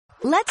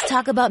Let's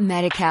talk about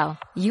Medi-Cal.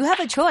 You have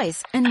a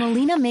choice, and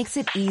Molina makes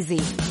it easy,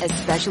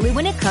 especially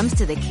when it comes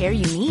to the care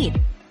you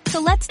need.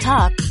 So let's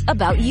talk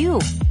about you,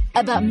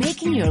 about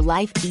making your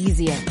life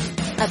easier,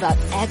 about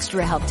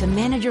extra help to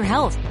manage your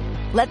health.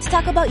 Let's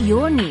talk about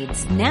your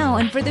needs now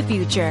and for the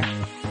future.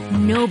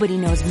 Nobody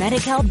knows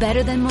Medi-Cal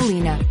better than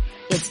Molina.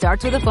 It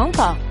starts with a phone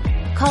call.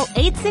 Call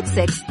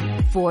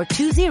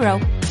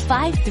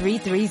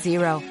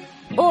 866-420-5330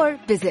 or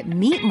visit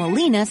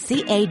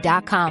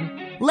meetmolinaca.com.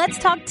 Let's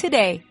talk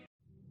today.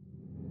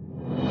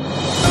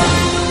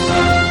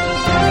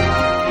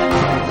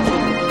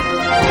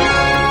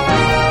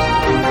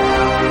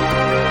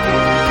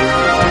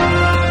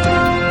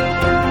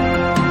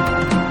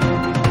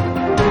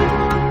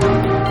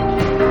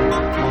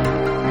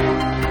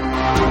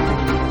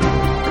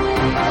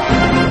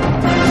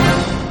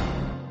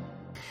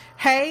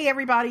 Hey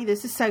everybody,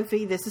 this is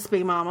Sophie, this is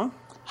Big Mama.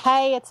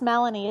 Hey, it's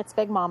Melanie, it's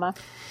Big Mama.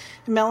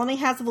 Melanie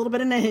has a little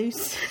bit of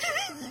news.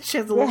 She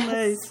has a little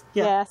news.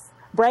 Yeah. Yes,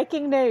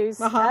 breaking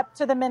news, up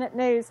to the minute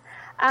news.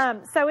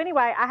 So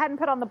anyway, I hadn't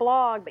put on the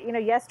blog, but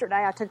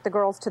yesterday I took the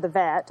girls to the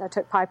vet. I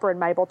took Piper and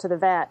Mabel to the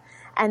vet.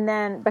 And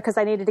then because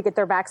I needed to get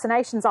their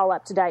vaccinations all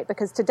up to date,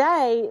 because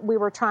today we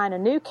were trying a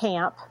new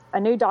camp, a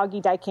new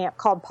doggy day camp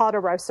called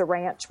Ponderosa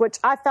Ranch, which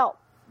I felt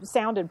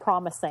sounded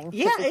promising.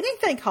 Yeah,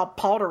 anything called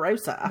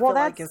Ponderosa, I feel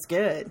like is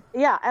good.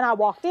 Yeah, and I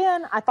walked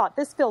in, I thought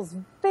this feels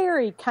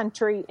very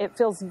country. It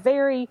feels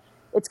very,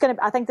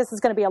 I think this is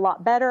going to be a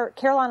lot better.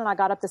 Caroline and I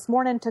got up this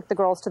morning, took the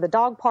girls to the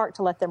dog park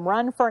to let them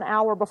run for an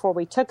hour before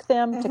we took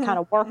them to kind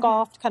of work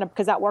off,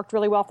 because that worked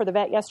really well for the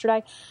vet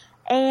yesterday.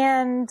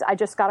 And I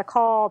just got a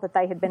call that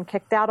they had been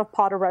kicked out of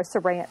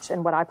Ponderosa Ranch,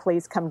 and would I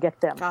please come get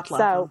them? God love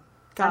them.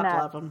 God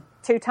love them.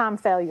 2-time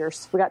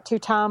failures. We got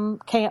 2-time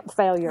camp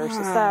failures.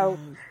 So,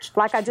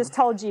 like I just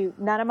told you,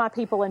 none of my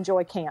people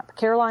enjoy camp.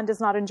 Caroline does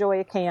not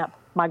enjoy a camp.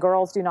 My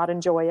girls do not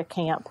enjoy a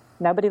camp.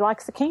 Nobody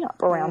likes a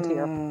camp around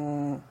here.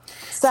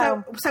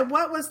 So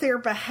what was their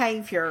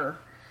behavior?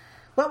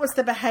 What was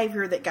the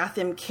behavior that got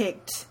them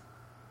kicked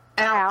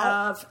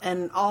out of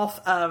and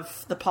off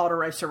of the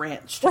Ponderosa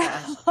Ranch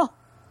today?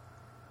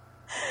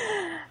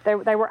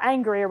 They were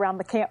angry around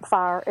the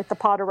campfire at the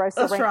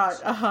Ponderosa Ranch. That's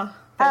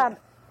right.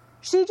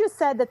 She just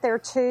said that they're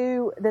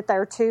too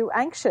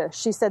anxious.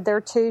 She said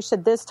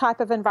this type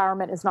of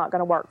environment is not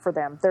going to work for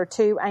them. They're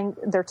too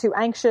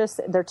anxious.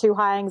 They're too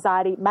high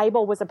anxiety.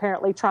 Mabel was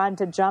apparently trying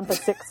to jump a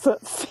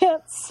 6-foot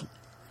fence.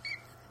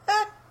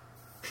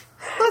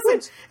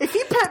 Listen, if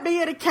you put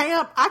me at a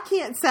camp, I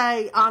can't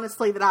say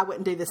honestly that I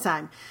wouldn't do the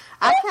same.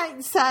 I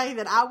can't say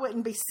that I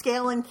wouldn't be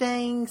scaling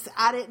things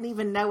I didn't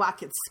even know I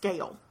could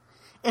scale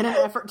in an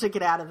effort to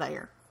get out of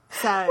there.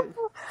 So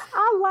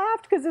I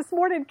laughed because this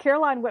morning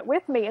Caroline went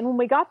with me, and when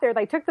we got there,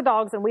 they took the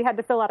dogs and we had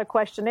to fill out a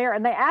questionnaire,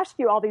 and they ask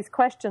you all these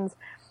questions.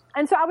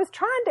 And so I was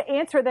trying to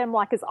answer them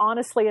like as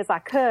honestly as I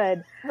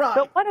could. Right.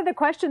 But one of the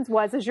questions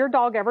was, has your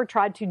dog ever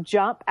tried to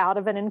jump out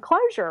of an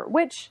enclosure?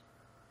 Which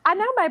I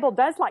know Mabel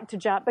does like to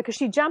jump because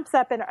she jumps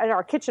up at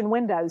our kitchen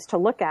windows to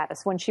look at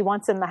us when she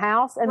wants in the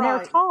house, and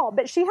they're tall,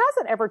 but she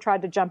hasn't ever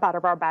tried to jump out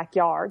of our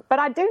backyard. But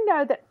I do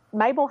know that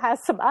Mabel has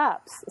some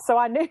ups, so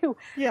I knew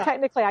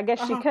technically I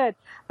guess she could,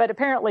 but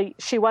apparently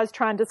she was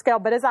trying to scale.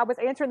 But as I was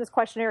answering this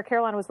questionnaire,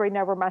 Caroline was reading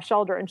over my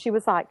shoulder, and it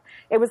was like,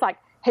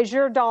 has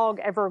your dog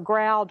ever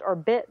growled or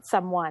bit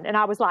someone? And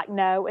I was like,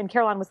 no. And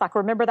Caroline was like,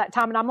 remember that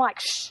time? And I'm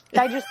like, shh,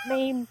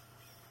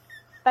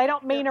 they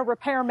don't mean a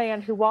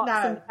repairman who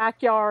walks in the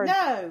backyard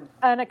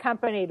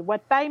unaccompanied.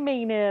 What they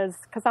mean is,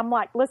 because I'm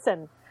like,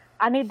 listen,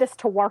 I need this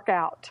to work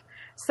out.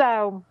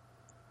 So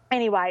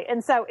anyway,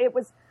 and so it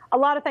was, a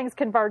lot of things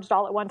converged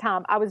all at one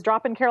time. I was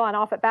dropping Caroline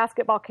off at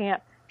basketball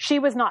camp. She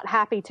was not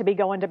happy to be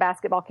going to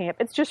basketball camp.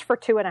 It's just for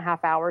 2.5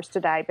 hours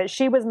today, but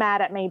she was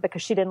mad at me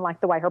because she didn't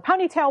like the way her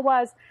ponytail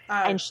was,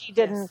 and she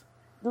didn't.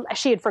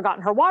 She had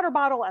forgotten her water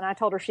bottle, and I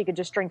told her she could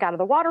just drink out of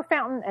the water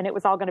fountain, and it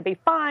was all going to be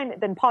fine.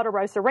 Then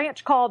Ponderosa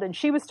Ranch called, and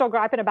she was still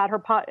griping about her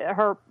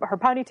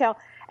ponytail.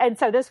 And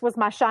so this was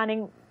my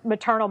shining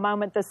maternal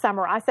moment this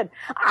summer. I said,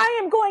 I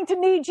am going to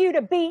need you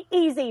to be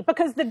easy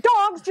because the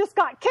dogs just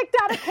got kicked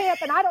out of camp,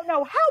 and I don't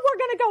know how we're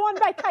going to go on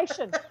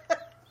vacation.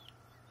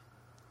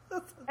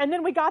 And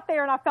then we got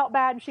there, and I felt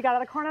bad, and she got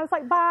out of the car, and I was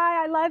like,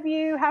 bye, I love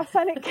you. Have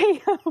fun at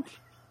camp.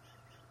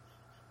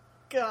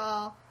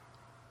 God.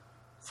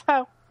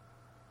 So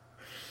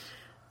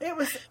It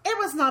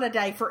was not a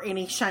day for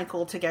any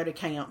Shankle to go to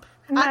camp.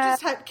 No. I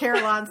just hope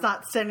Caroline's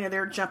not standing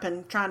there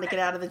jumping, trying to get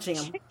out of the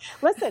gym.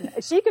 Listen,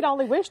 she could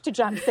only wish to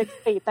jump 6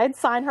 feet. They'd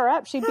sign her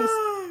up. She'd be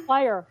a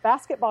player.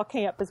 Basketball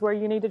camp is where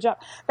you need to jump.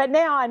 But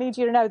now I need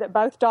you to know that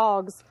both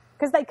dogs,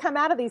 because they come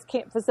out of these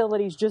camp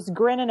facilities just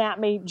grinning at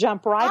me,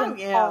 jump right in.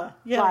 Yeah,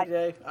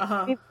 they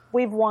do.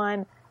 We've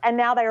won. And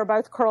now they are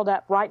both curled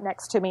up right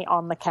next to me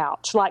on the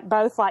couch.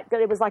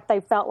 It was like they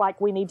felt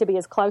like we need to be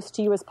as close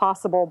to you as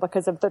possible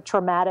because of the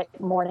traumatic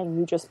morning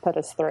you just put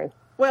us through.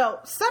 Well,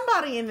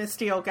 somebody in this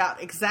deal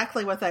got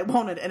exactly what they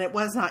wanted, and it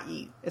was not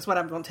you, is what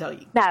I'm going to tell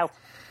you. No.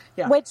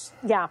 Yeah. Which,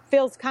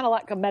 feels kind of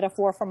like a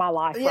metaphor for my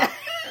life. Yeah.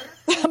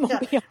 Right?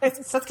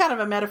 That's kind of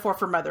a metaphor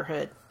for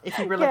motherhood, if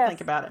you really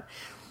think about it.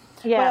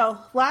 Yes.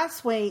 Well,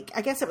 last week,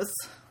 I guess it was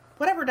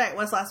whatever day it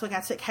was last week,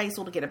 I took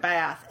Hazel to get a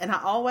bath, and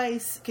I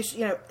always, because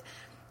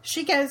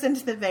she goes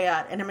into the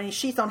vet, and I mean,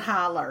 she's on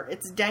high alert.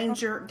 It's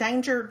danger,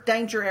 danger,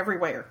 danger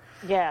everywhere.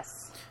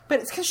 Yes. But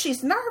it's because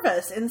she's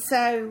nervous, and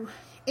so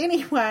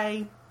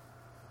anyway,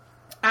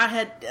 I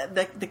had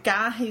the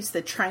guy who's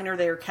the trainer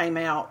there came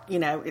out,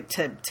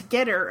 to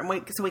get her,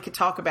 and so we could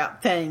talk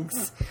about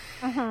things.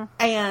 Mm-hmm.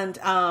 And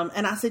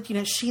I said,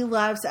 she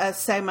loves us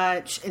so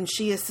much, and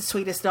she is the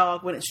sweetest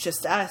dog when it's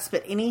just us.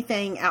 But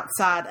anything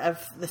outside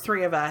of the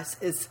three of us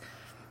is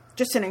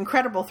just an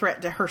incredible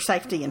threat to her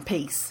safety and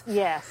peace.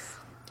 Yes.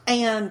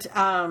 And so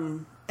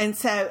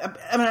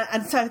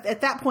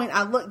at that point,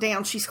 I looked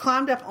down. She's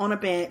climbed up on a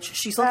bench.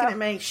 She's looking at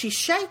me. She's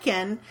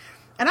shaking.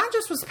 And I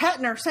just was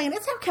petting her, saying,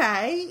 it's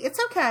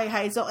okay,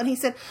 Hazel. And he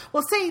said,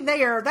 well, see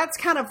there, that's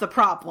kind of the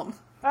problem.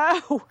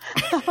 Oh,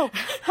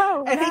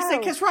 and he said,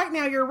 because right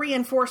now you're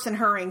reinforcing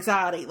her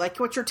anxiety. Like,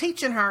 what you're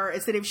teaching her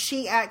is that if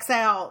she acts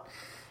out,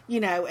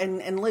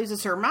 and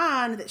loses her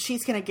mind, that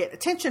she's going to get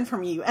attention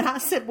from you. And I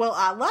said, well,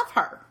 I love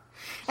her.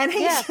 And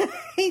he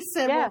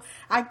said, well,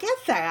 I get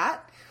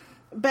that,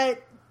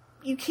 but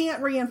you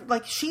can't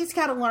she's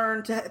got to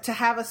learn to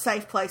have a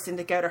safe place and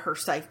to go to her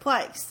safe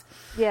place.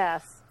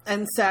 Yes.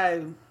 And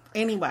so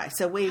anyway,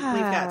 so we've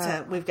got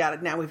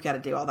to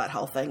do all that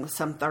whole thing with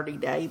some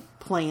 30-day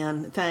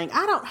plan thing.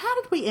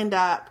 How did we end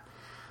up?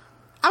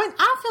 I mean,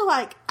 I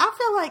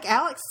feel like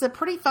Alex is a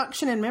pretty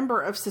functioning member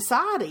of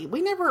society.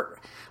 We never,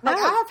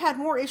 I've had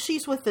more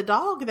issues with the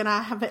dog than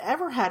I have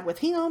ever had with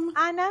him.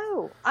 I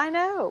know.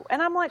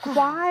 And I'm like,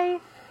 why?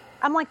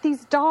 I'm like,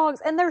 these dogs,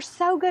 and they're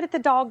so good at the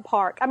dog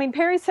park. I mean,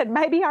 Perry said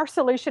maybe our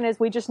solution is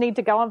we just need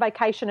to go on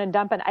vacation and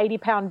dump an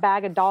 80-pound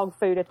bag of dog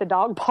food at the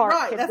dog park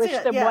and wish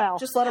them well.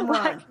 Just let them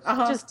run.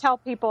 Just tell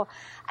people.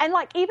 And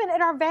even at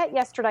our vet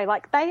yesterday,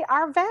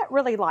 our vet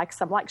really likes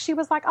them. She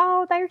was like,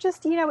 oh, they're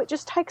just, it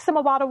just takes them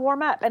a while to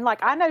warm up. And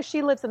I know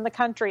she lives in the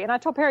country, and I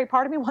told Perry,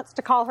 part of me wants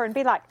to call her and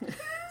be like,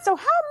 so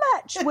how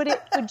much would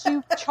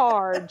you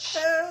charge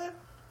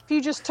if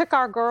you just took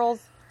our girls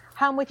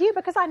home with you?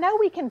 Because I know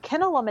we can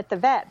kennel them at the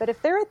vet, but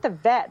if they're at the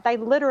vet, they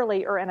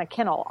literally are in a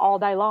kennel all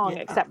day long,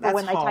 except for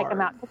when they take them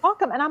out to walk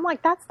them. And I'm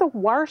like, that's the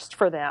worst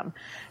for them.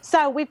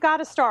 So we've got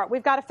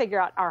to figure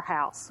out our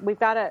house.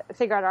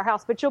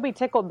 But you'll be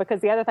tickled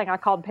because the other thing, I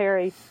called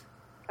Perry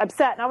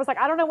upset, and I was like,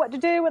 I don't know what to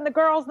do. And the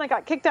girls, and they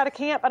got kicked out of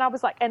camp, and I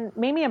was like, and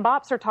Mimi and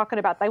Bops are talking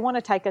about they want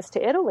to take us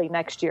to Italy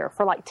next year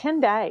for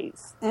 10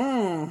 days.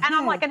 And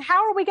I'm like, and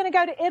how are we going to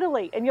go to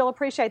Italy? And you'll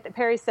appreciate that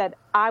Perry said,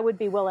 I would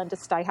be willing to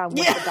stay home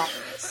with the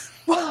dogs.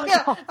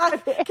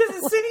 Because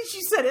as soon as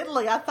you said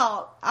Italy, I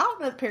thought, I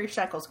don't know if Perry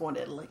Shackle's going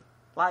to Italy.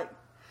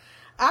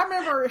 I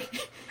remember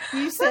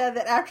you said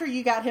that after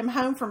you got him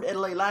home from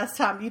Italy last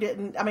time, you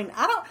didn't,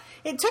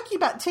 it took you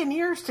about 10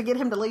 years to get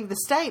him to leave the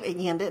state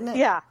again, didn't it?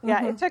 Yeah,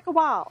 It took a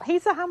while.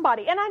 He's a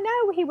homebody. And I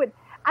know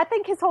I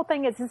think his whole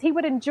thing is he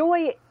would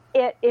enjoy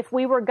it if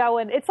we were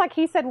going. It's like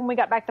he said when we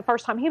got back the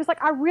first time, he was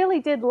like, I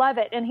really did love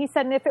it. And he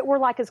said, and if it were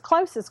as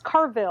close as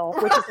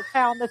Kerrville, which is a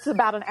town that's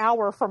about an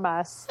hour from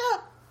us,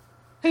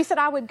 he said,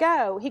 I would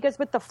go. He goes,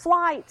 with the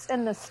flights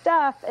and the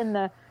stuff and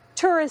the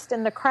tourists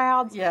and the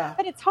crowds. Yeah.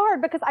 But it's hard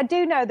because I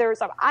do know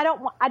I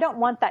don't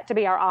want that to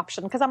be our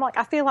option, because I'm like,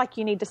 I feel like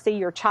you need to see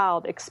your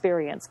child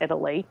experience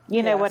Italy.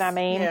 You know what I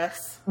mean?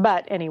 Yes.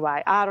 But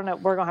anyway, I don't know.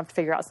 We're going to have to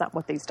figure out something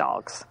with these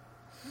dogs.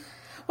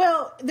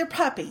 Well, they're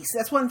puppies.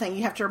 That's one thing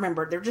you have to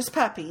remember. They're just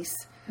puppies.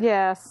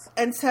 Yes.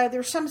 And so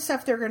there's some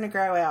stuff they're going to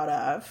grow out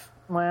of.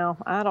 Well,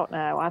 I don't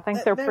know. I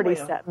think they're pretty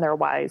set in their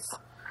ways.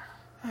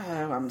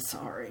 Oh, I'm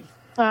sorry.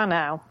 I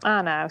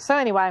know. So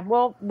anyway,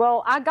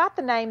 well, I got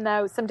the name,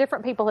 though. Some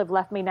different people have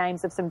left me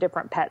names of some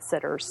different pet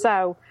sitters.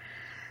 So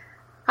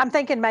I'm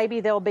thinking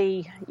maybe they'll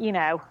be,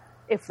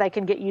 if they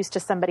can get used to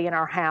somebody in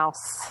our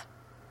house,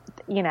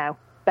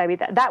 maybe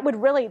that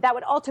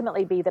would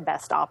ultimately be the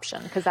best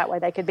option, because that way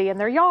they could be in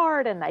their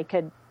yard and they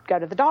could go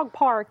to the dog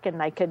park and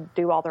they could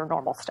do all their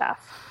normal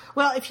stuff.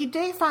 Well, if you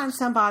do find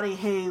somebody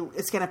who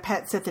is going to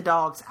pet sit the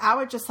dogs, I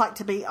would just like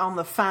to be on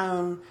the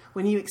phone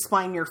when you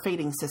explain your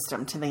feeding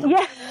system to them.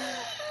 Yeah.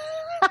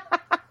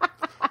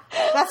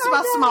 That's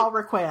my small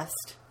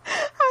request.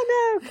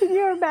 I know. Can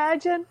you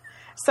imagine?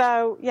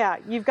 So, yeah,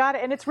 you've got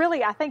it. And it's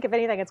really, I think, if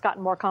anything, it's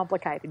gotten more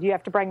complicated. You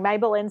have to bring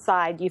Mabel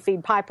inside. You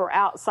feed Piper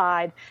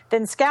outside.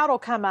 Then Scout will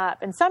come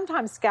up. And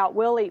sometimes Scout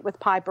will eat with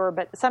Piper,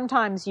 but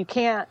sometimes you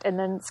can't. And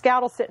then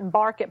Scout will sit and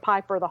bark at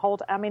Piper the whole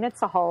time. I mean,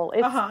 it's a whole...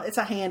 It's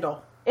a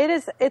handle. It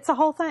is. It's a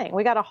whole thing.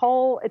 We got a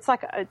whole... It's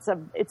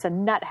a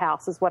nut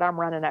house is what I'm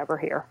running over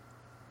here.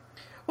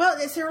 Well,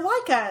 is there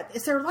like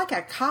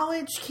a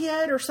college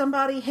kid or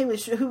somebody who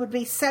would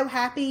be so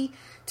happy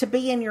to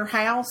be in your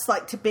house,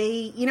 to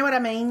be, you know what I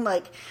mean?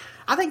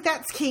 I think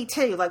that's key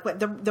too. What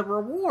the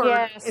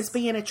reward is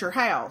being at your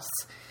house.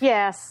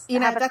 Yes,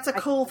 that's a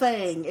cool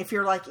thing. If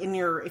you're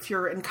if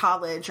you're in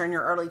college or in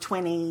your early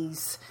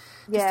 20s,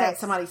 to stay at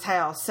somebody's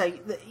house. So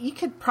you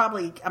could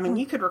probably,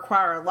 you could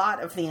require a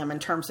lot of them in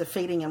terms of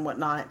feeding and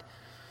whatnot.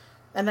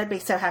 And they'd be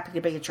so happy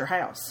to be at your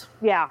house.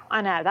 Yeah,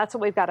 I know. That's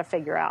what we've got to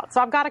figure out.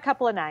 So I've got a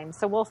couple of names,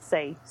 so we'll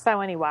see.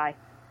 So anyway,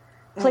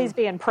 please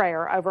be in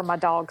prayer over my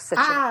dog's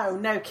situation. Oh,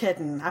 no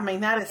kidding. I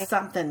mean, that is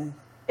something.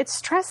 It's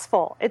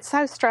stressful. It's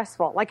so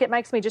stressful. Like, it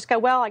makes me just go,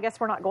 well, I guess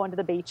we're not going to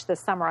the beach this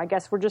summer. I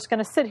guess we're just going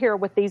to sit here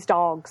with these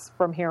dogs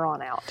from here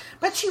on out.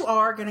 But you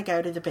are going to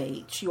go to the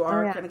beach. You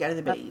are going to go to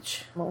the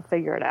beach. We'll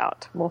figure it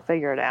out.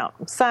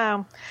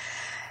 So,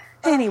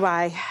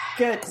 anyway.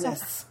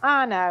 Goodness.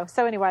 I know.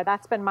 So, anyway,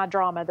 that's been my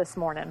drama this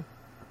morning.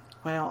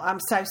 Well, I'm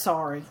so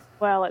sorry.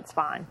 Well, it's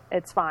fine.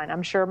 It's fine.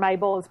 I'm sure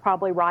Mabel is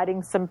probably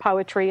writing some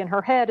poetry in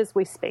her head as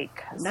we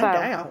speak. No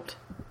doubt.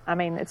 I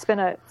mean, it's been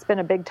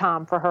a big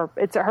time for her.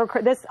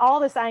 All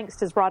this angst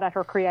has brought out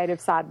her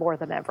creative side more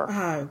than ever.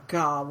 Oh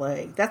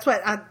golly, that's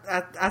what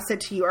I said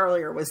to you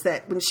earlier, was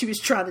that when she was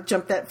trying to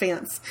jump that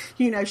fence,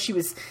 she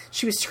was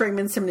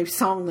screaming some new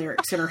song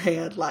lyrics in her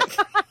head, like.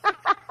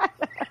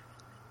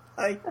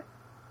 I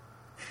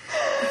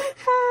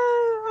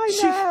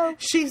know.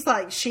 She's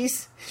like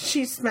she's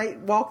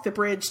made walk the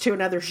bridge to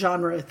another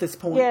genre at this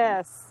point.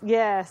 Yes.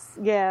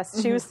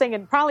 Mm-hmm. She was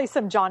singing probably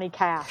some Johnny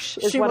Cash.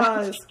 She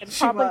was.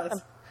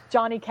 Some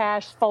Johnny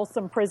Cash,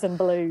 Folsom Prison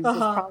Blues. Is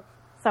probably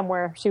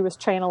somewhere she was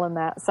channeling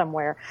that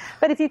somewhere.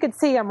 But if you could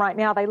see them right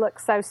now, they look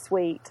so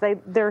sweet.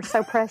 They're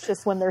so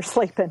precious when they're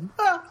sleeping.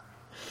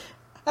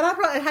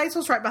 And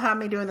Hazel's right behind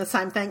me doing the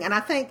same thing. And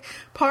I think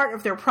part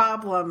of their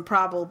problem,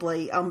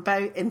 probably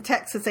both in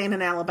Texas and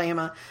in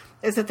Alabama,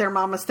 is that their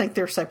mamas think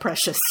they're so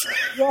precious.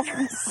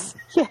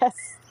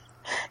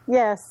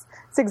 Yes.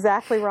 It's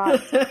exactly right.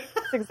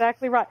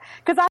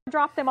 Because I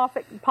dropped them off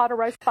at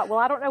Poderosa. Well,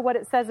 I don't know what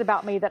it says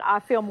about me that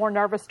I feel more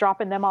nervous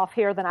dropping them off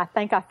here than I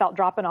think I felt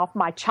dropping off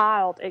my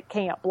child at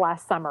camp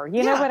last summer.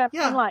 You know what I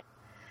mean? Like,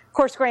 of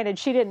course, granted,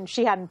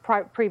 she hadn't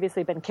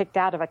previously been kicked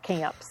out of a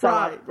camp, so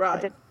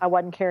I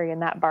wasn't carrying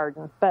that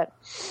burden. But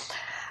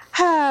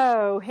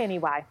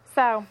anyway,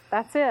 so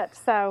that's it.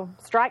 So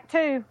strike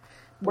two.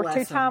 We're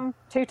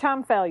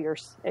two-time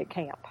failures at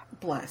camp.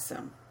 Bless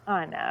them.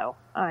 I know.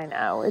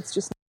 It's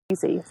just not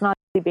easy. It's not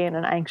easy being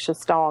an anxious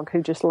dog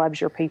who just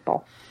loves your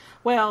people.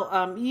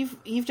 Well,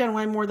 you've done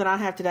way more than I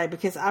have today,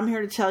 because I'm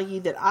here to tell you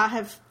that I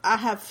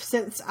have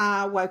since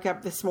I woke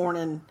up this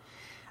morning,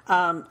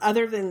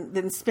 other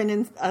than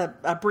spending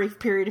a brief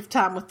period of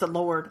time with the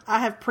Lord, I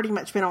have pretty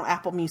much been on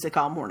Apple Music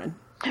all morning.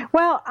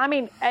 Well, I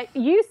mean,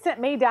 you sent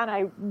me down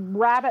a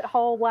rabbit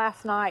hole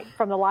last night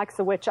from the likes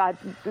of which I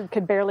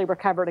could barely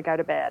recover to go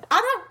to bed.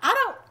 I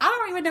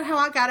don't even know how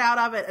I got out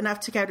of it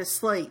enough to go to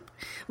sleep.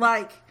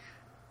 Like,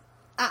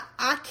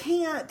 I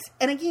can't.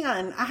 And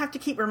again, I have to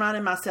keep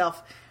reminding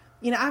myself,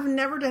 I've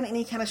never done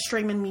any kind of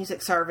streaming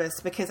music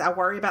service because I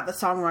worry about the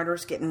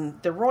songwriters getting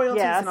the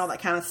royalties and all that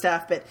kind of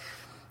stuff. But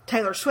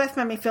Taylor Swift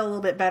made me feel a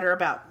little bit better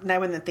about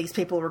knowing that these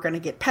people were going to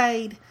get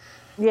paid.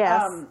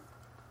 Yes.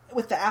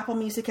 With the Apple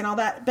Music and all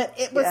that. But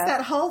it was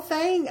that whole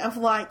thing of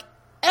like,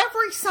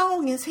 every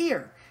song is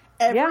here.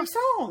 Every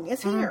song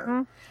is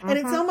here. And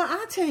it's on my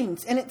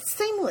iTunes, and it's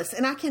seamless,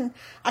 and I can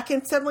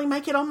suddenly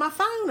make it on my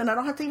phone, and I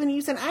don't have to even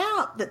use an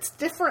app that's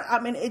different. I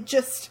mean, it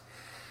just,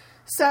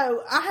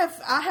 so I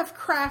have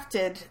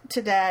crafted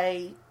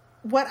today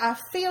what I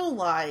feel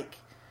like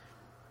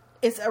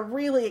is a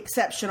really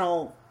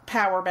exceptional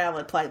power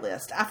ballad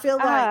playlist. I feel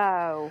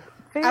like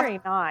very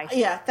nice.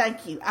 Yeah,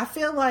 thank you. I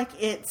feel like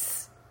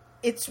it's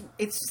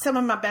some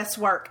of my best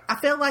work. I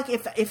feel like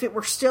if it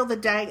were still the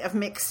day of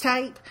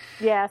mixtape,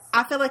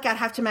 I feel like I'd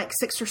have to make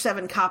 6 or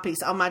 7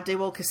 copies on my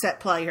dual cassette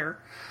player.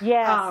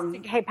 Yes,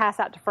 pass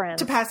out to friends.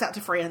 To pass out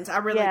to friends, I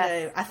really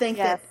do. I think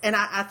that, and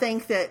I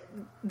think that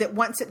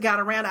once it got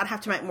around, I'd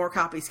have to make more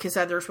copies because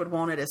others would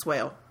want it as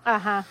well.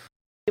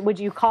 Would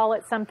you call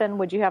it something?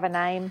 Would you have a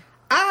name?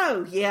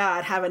 Oh, yeah,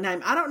 I'd have a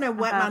name. I don't know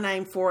what my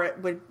name for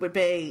it would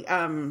be.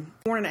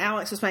 Warren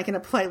Alex was making a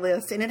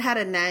playlist, and it had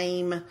a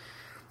name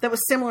that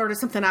was similar to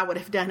something I would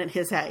have done at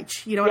his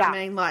age. You know what I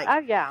mean? Like,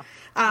 but yeah,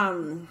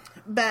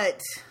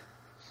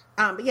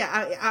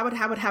 I would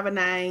have a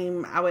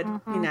name. I would,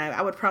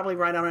 I would probably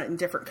write on it in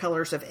different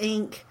colors of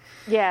ink.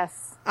 Yes.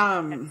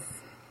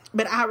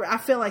 But I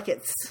feel like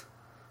it's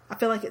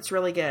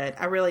really good.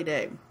 I really do.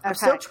 Okay. I'm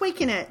still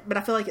tweaking it, but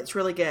I feel like it's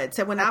really good.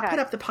 So when I put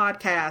up the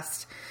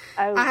podcast,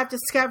 I have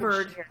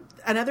discovered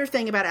another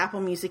thing about Apple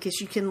Music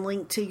is you can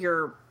link to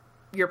your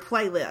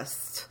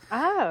playlist.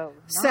 Oh,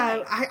 nice.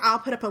 So I'll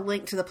put up a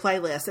link to the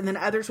playlist, and then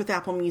others with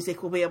Apple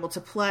Music will be able to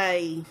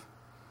play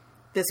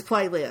this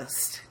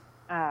playlist.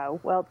 Oh,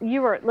 well,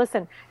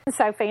 listen,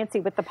 so fancy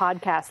with the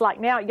podcast. Like,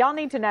 now, y'all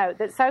need to know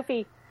that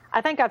Sophie,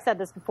 I think I've said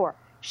this before,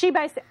 she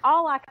basically,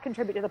 all I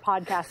contribute to the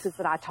podcast is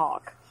that I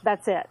talk.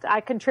 That's it.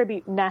 I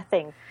contribute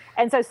nothing.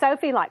 And so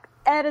Sophie, like,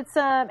 edits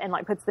them and,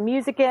 like, puts the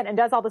music in and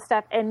does all the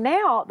stuff. And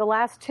now, the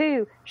last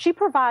 2, she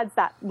provides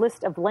that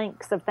list of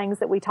links of things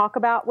that we talk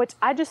about, which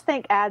I just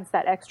think adds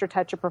that extra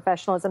touch of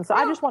professionalism. So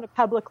I just want to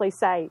publicly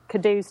say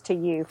kudos to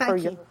you for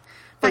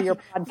your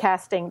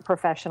podcasting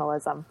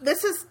professionalism.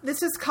 This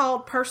is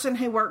called Person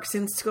Who Works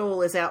in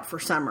School is Out for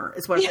Summer,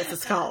 is what this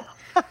is called.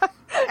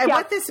 And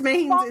what this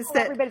means is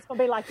that everybody's going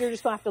to be like, you're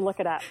just going to have to look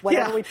it up.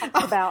 Whatever we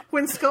talk about.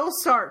 When school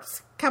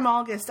starts, come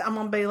August, I'm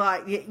going to be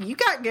like, you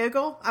got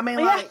Google. I mean,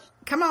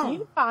 come on. You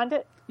can find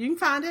it. You can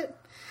find it.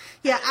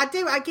 Yeah, I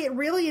do. I get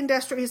really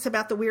industrious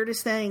about the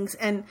weirdest things.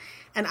 And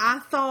I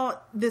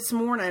thought this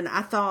morning,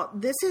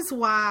 this is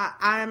why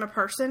I am a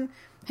person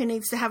who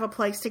needs to have a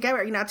place to go.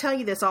 I tell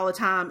you this all the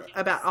time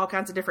about all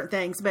kinds of different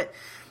things, but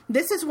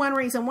this is one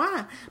reason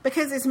why.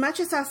 Because as much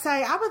as I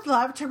say I would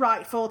love to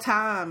write full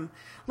time,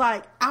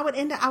 like I would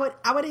end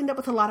up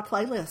with a lot of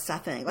playlists. I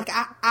think like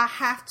I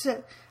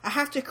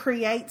have to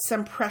create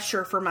some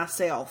pressure for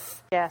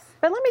myself. Yes,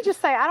 but let me just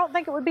say I don't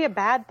think it would be a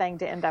bad thing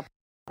to end up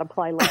with a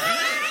playlist.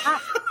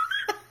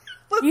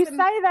 You say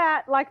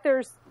that like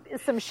there's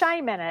some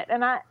shame in it,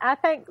 and I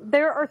think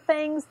there are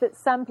things that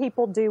some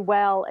people do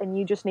well, and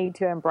you just need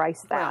to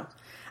embrace that. Well,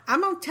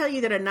 I'm going to tell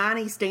you that a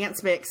 90s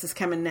dance mix is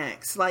coming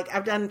next. Like,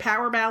 I've done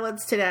power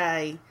ballads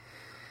today.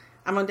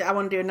 I want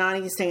to do a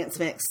 90s dance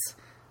mix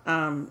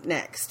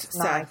next.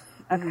 Nice.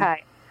 So,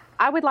 okay.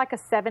 I would like a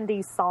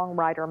 70s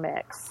songwriter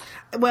mix.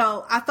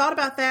 Well, I thought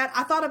about that.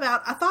 I thought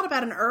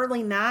about an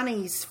early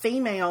 90s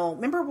female.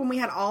 Remember when we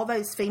had all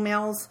those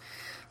females?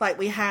 Like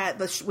we had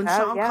when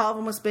Sean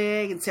Colvin was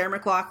big and Sarah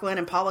McLachlan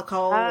and Paula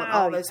Cole and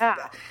all those. Yeah.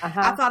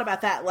 I thought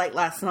about that late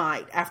last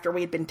night after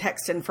we had been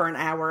texting for an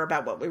hour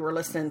about what we were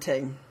listening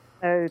to.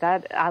 Oh,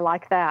 I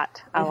like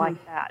that. I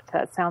like that.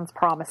 That sounds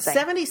promising.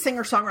 70s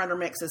singer-songwriter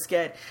mix is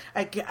good.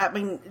 I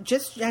mean,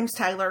 just James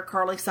Taylor,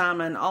 Carly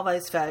Simon, all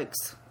those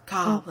folks.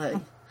 Golly.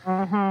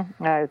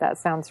 Mm-hmm. No, that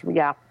sounds,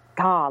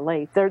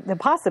 golly, the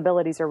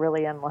possibilities are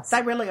really endless.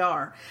 They really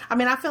are. I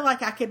mean, I feel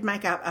like I could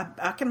make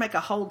a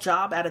whole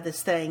job out of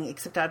this thing,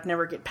 except I'd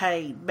never get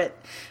paid. But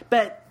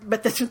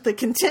the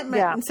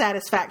contentment and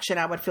satisfaction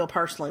I would feel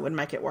personally would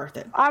make it worth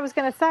it. I was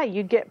going to say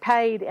you'd get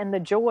paid in the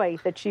joy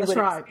that you would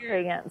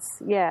experience.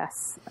 Yes.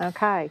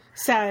 Okay.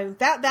 So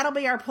that'll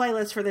be our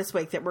playlist for this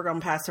week that we're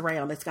going to pass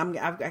around.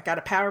 I've got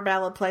a power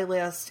ballad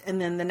playlist,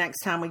 and then the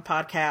next time we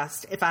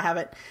podcast, if I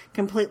haven't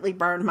completely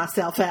burned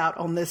myself out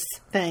on this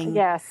thing,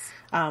 yes.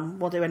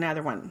 We'll do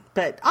another one.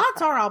 But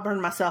odds are I'll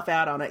burn myself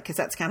out on it because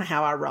that's kind of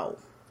how I roll.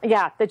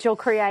 Yeah, that you'll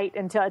create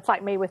until it's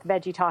like me with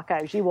veggie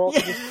tacos. You will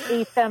just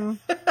eat them,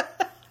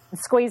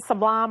 squeeze some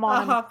lime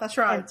on them. That's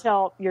right.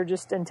 Until you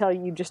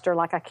just are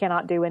like, I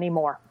cannot do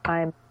anymore.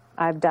 I'm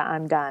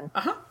done.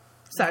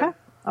 So, okay.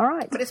 All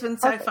right. But it's been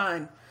so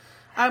fun.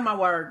 Oh my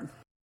word.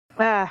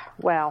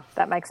 Well,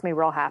 that makes me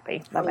real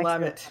happy. I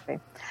love it.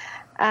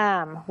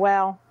 Happy.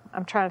 Well,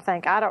 I'm trying to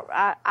think.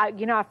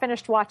 I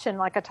finished watching,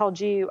 like I told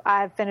you,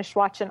 I've finished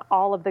watching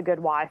all of The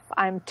Good Wife.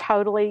 I'm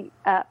totally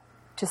up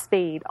to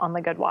speed on The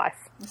Good Wife.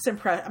 It's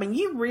impressive. I mean,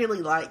 you really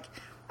the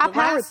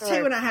last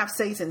 2.5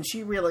 seasons,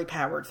 you really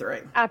powered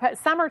through.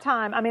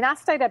 Summertime, I mean, I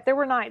stayed up. There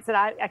were nights that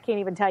I can't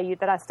even tell you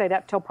that I stayed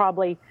up till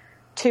probably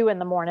 2 a.m,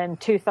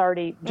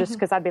 2:30, just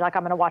because I'd be like,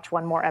 I'm going to watch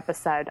one more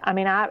episode. I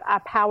mean,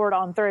 I powered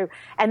on through.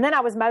 And then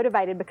I was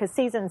motivated because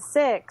season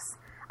 6,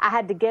 I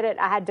had to get it.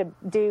 I had to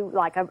do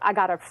I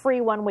got a free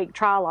 1-week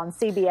trial on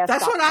CBS.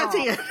 That's what I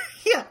did.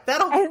 Yeah,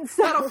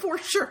 that'll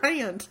force your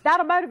hand.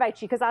 That'll motivate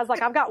you because I was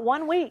like, I've got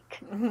 1 week.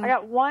 I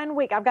got 1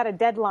 week. I've got a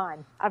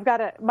deadline.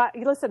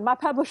 My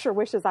publisher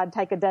wishes I'd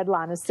take a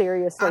deadline as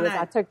seriously as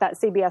I took that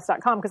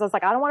CBS.com because I was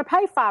like, I don't want to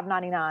pay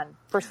 $5.99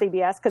 for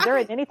CBS because there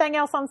isn't anything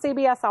else on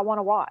CBS I want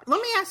to watch.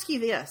 Let me ask you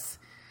this.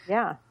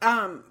 Yeah.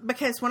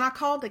 Because when I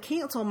called to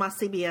cancel my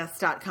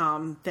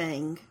CBS.com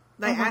thing,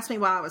 they asked me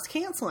why I was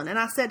canceling, and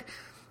I said,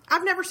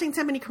 I've never seen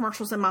so many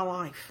commercials in my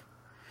life.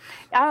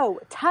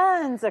 Oh,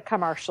 tons of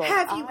commercials.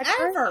 Have you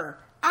ever?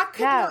 I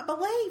could not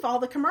believe all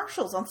the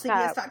commercials on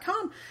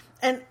CBS.com.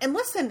 And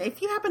listen,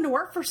 if you happen to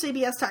work for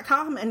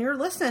CBS.com and you're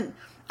listening,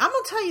 I'm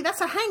going to tell you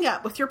that's a hang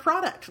up with your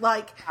product.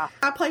 Like,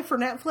 I pay for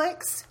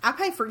Netflix. I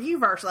pay for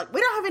Uverse. Like, we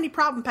don't have any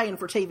problem paying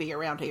for TV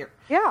around here.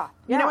 Yeah.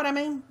 You know what I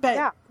mean?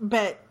 But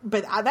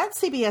that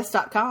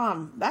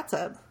CBS.com,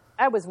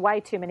 that was way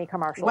too many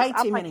commercials. Way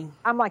too many.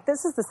 I'm like,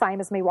 this is the same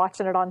as me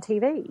watching it on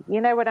TV. You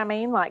know what I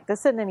mean? Like, this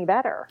isn't any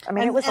better. I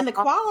mean, and the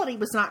quality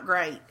was not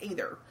great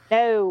either.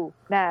 No.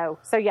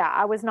 So,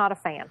 I was not a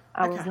fan.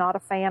 I was not a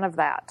fan of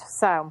that.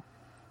 So,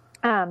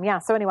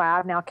 So anyway,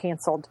 I've now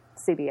canceled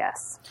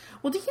CBS.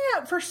 Well, do you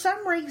know, for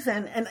some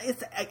reason, and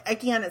it's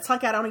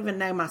like I don't even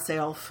know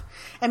myself,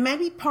 and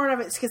maybe part of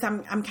it's because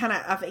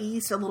I've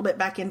eased a little bit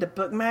back into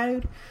book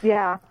mode.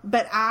 Yeah.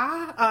 But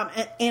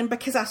and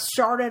because I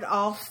started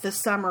off the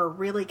summer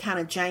really kind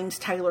of James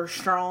Taylor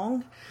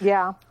strong.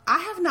 Yeah. I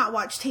have not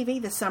watched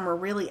TV this summer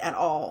really at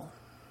all.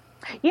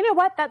 You know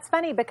what? That's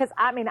funny because,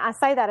 I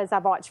say that as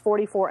I've watched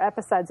 44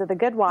 episodes of The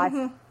Good Wife,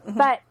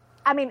 but,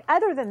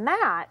 other than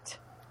that,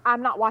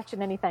 I'm not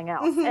watching anything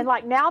else. And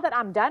now that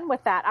I'm done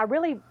with that,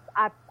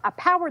 I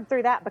powered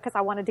through that because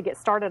I wanted to get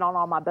started on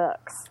all my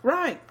books.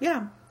 Right.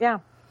 Yeah. Yeah.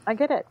 I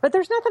get it. But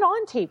there's nothing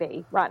on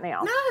TV right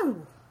now.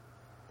 No.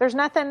 There's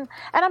nothing.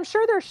 And I'm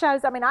sure there's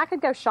shows. I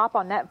could go shop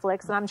on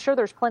Netflix and I'm sure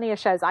there's plenty of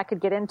shows I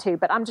could get into,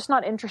 but I'm just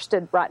not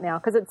interested right now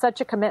because it's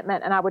such a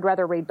commitment and I would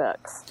rather read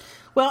books.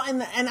 Well,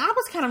 and I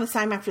was kind of the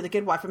same after The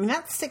Good Wife. I mean,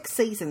 that's 6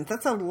 seasons.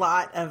 That's a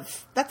lot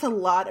of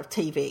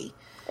TV.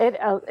 It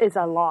is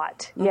a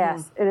lot.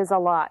 Yes, it is a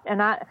lot.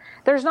 And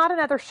there's not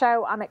another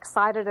show I'm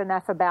excited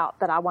enough about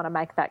that I want to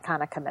make that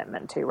kind of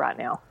commitment to right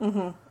now.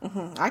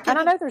 I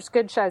know there's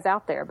good shows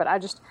out there, but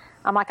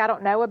I'm like, I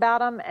don't know about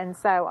them. And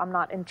so I'm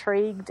not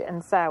intrigued.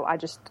 And so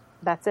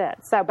that's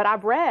it. So, but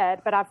I've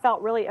read, but I've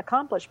felt really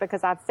accomplished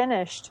because I've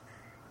finished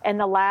in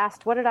the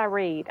last, what did I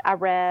read? I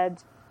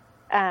read,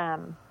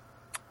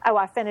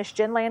 I finished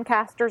Jen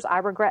Lancaster's I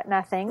Regret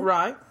Nothing.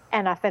 Right.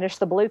 And I finished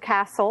The Blue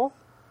Castle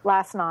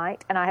last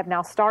night, and I have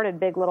now started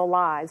Big Little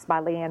Lies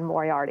by Leanne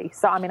Moriarty.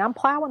 So, I mean, I'm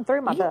plowing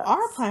through my books. You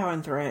are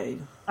plowing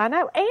through. I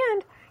know.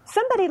 And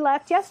somebody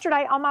left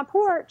yesterday on my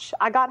porch.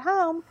 I got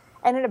home,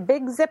 and in a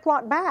big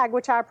Ziploc bag,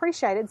 which I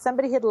appreciated,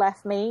 somebody had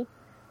left me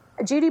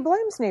Judy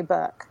Blume's new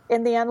book,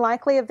 In the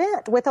Unlikely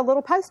Event, with a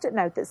little Post-it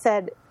note that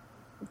said,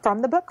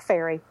 from the Book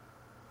Fairy.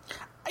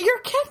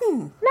 You're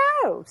kidding.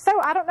 No. So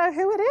I don't know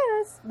who it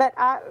is, but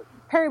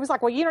Perry was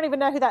like, well, you don't even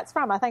know who that's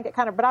from. I think it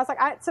kind of, but I was like,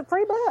 it's a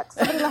free book.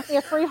 Somebody left me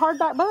a free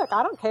hardback book.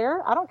 I don't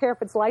care. I don't care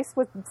if it's laced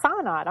with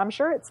cyanide. I'm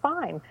sure it's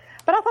fine.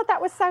 But I thought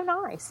that was so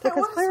nice. That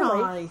because was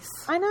clearly, nice.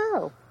 I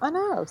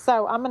know.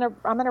 So I'm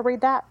gonna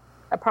read that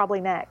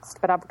probably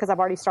next, because I've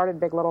already started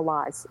Big Little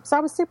Lies. So I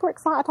was super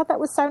excited. I thought that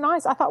was so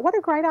nice. I thought, what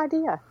a great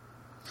idea.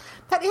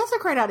 That is a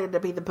great idea, to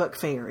be the book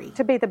fairy.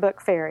 To be the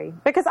book fairy.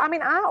 Because, I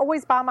mean, I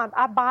always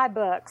buy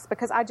books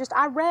because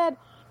I read,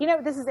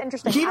 this is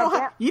interesting. You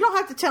don't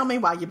have to tell me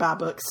why you buy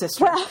books,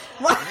 sister.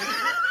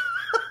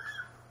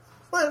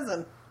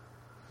 Listen.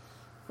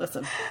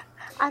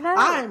 I know.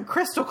 I am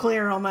crystal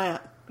clear on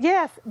that.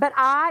 Yes, but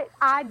I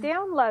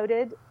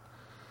downloaded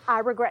I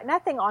Regret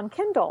Nothing on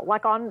Kindle,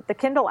 like on the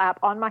Kindle app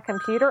on my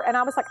computer, and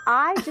I was like,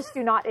 I just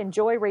do not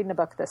enjoy reading a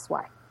book this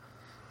way.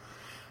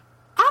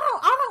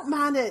 I don't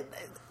mind it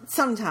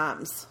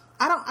sometimes.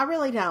 I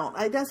really don't.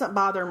 It doesn't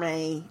bother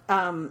me.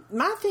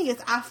 My thing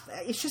is,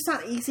 it's just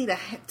not easy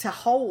to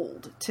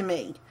hold to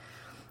me.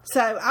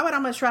 So I would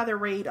almost rather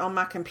read on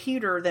my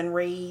computer than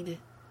read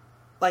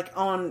like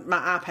on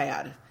my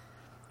iPad.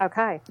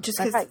 Okay. Just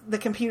because the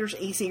computer's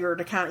easier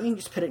to you can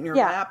just put it in your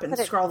lap and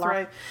scroll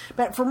through.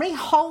 But for me,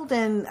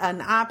 holding an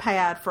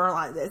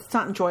iPad it's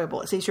not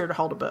enjoyable. It's easier to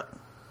hold a book.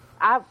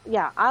 I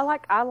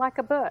like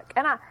a book.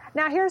 And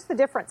now here's the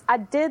difference. I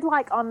did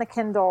like on the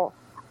Kindle,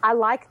 I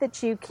like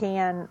that you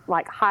can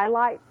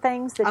highlight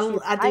things that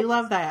I do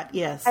love that,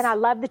 yes. And I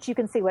love that you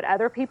can see what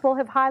other people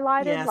have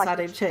highlighted. Yes, I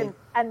do too.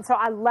 And so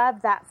I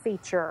love that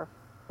feature.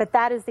 But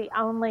that is the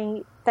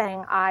only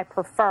thing I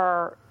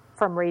prefer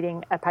from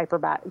reading a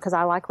paperback, because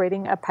I like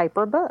reading a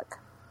paper book.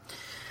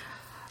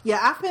 Yeah,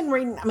 I've been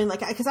reading,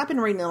 because I've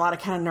been reading a lot of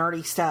kind of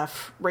nerdy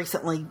stuff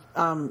recently,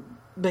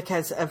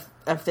 because of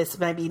this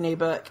maybe new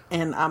book,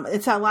 and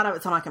it's a lot of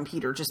it's on my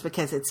computer just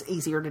because it's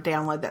easier to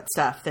download that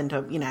stuff than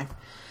to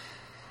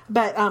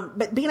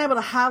but being able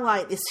to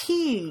highlight is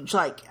huge.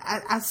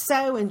 I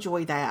so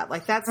enjoy that.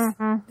 That's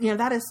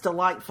that is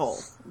delightful.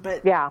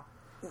 But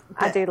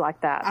I do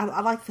like that.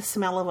 I like the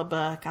smell of a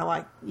book. I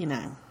like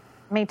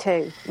Me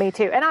too.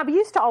 And I've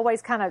used to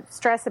always kind of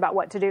stress about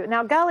what to do.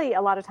 Now, Gully,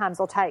 a lot of times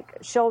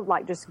she'll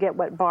just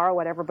borrow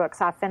whatever books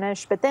I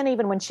finish. But then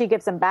even when she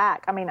gives them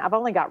back, I've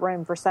only got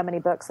room for so many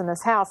books in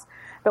this house.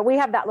 But we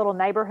have that little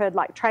neighborhood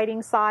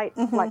trading site,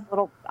 and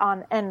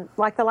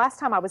the last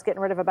time I was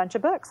getting rid of a bunch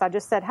of books, I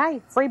just said,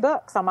 hey, free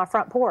books on my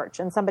front porch.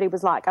 And somebody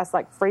was I was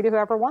like, free to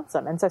whoever wants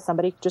them. And so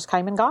somebody just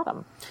came and got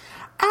them.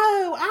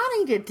 Oh, I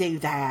need to do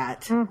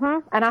that. Mm-hmm.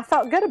 And I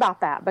felt good about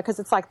that, because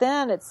it's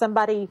then it's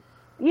somebody,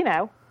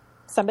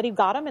 somebody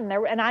got them,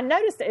 and I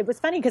noticed it was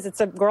funny because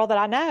it's a girl that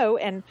I know,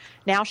 and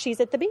now she's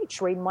at the beach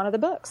reading one of the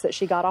books that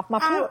she got off my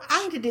porch.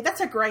 I need to do that's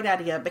a great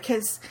idea,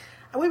 because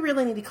we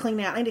really need to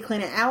clean out. I need to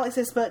clean out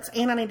Alex's books,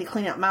 and I need to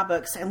clean out my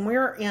books, and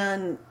we're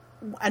in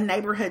a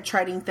neighborhood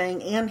trading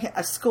thing and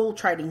a school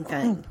trading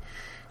thing.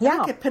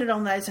 Yeah, I could put it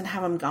on those and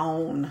have them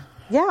gone.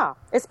 Yeah,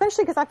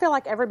 especially because I feel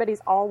like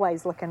everybody's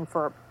always looking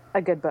for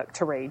a good book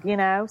to read,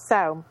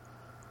 So,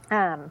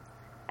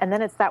 and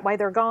then it's that way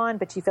they're gone,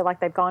 but you feel like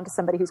they've gone to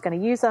somebody who's going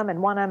to use them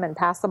and want them and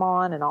pass them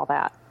on and all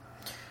that.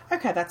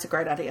 Okay, that's a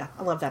great idea.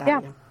 I love that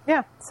idea.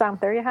 Yeah. So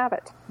there you have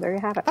it.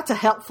 That's a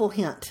helpful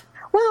hint.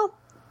 Well,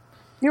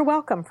 you're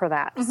welcome for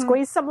that. Mm-hmm.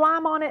 Squeeze some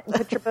lime on it and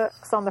put your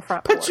books on the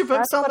front porch. Put your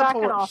books on the porch. That's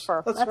what I can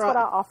offer. That's what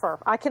I offer.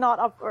 I cannot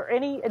offer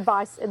any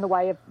advice in the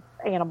way of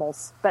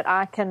animals, but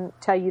I can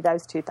tell you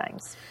those two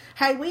things.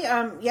 Hey, we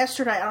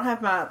yesterday, I don't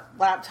have my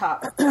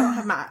laptop, I don't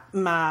have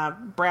my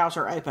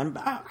browser open,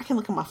 but I can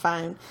look on my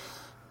phone.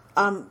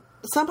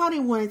 Somebody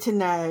wanted to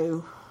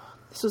know,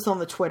 this was on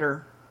the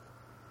Twitter.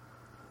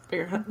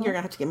 You're going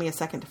to have to give me a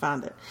second to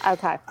find it.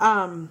 Okay.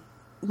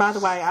 By the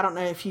way, I don't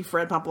know if you've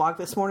read my blog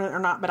this morning or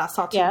not, but I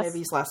saw two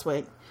movies last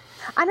week.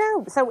 I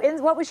know. So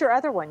what was your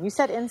other one? You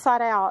said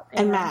Inside Out.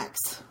 And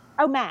Max.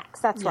 Oh, Max.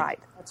 That's right.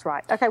 That's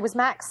right. Okay. Was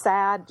Max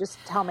sad? Just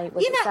tell me.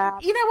 Was it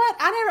sad? You know what?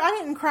 I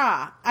didn't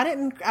cry. I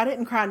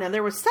didn't cry. Now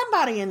there was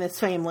somebody in this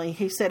family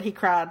who said he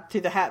cried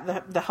through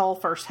the whole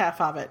first half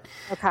of it.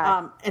 Okay.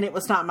 And it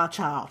was not my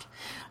child,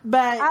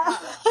 but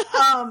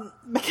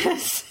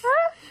because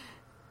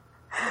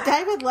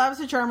David loves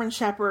a German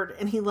Shepherd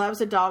and he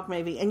loves a dog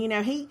movie, and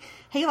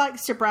he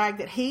likes to brag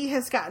that he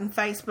has gotten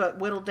Facebook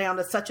whittled down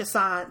to such a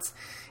science.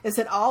 Is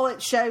that all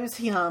it shows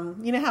him?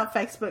 You know how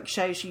Facebook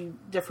shows you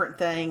different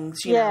things.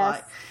 You know,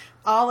 like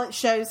all it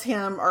shows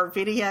him are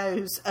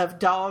videos of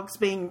dogs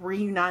being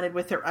reunited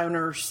with their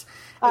owners,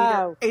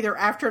 either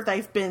after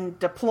they've been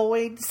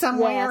deployed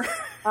somewhere.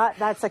 Yes.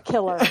 That's a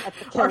killer.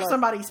 That's a killer. Or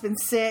somebody's been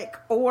sick,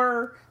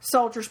 or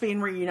soldiers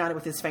being reunited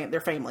with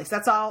their families.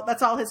 That's all.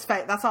 That's all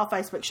that's all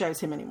Facebook shows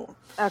him anymore.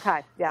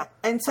 Okay, yeah.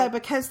 And so,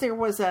 because there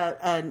was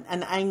an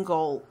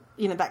angle,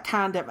 that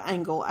kind of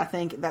angle, I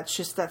think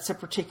that's a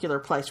particular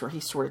place where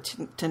he's sort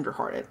of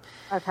tenderhearted.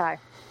 Okay,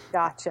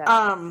 gotcha.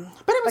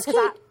 But it was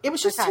cute. It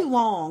was just too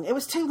long. It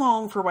was too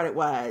long for what it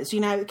was.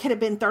 It could have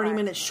been 30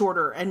 minutes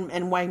shorter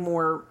and way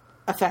more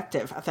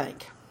effective, I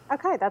think.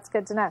 Okay, that's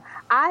good to know.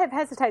 I have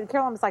hesitated.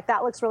 Carolyn was like,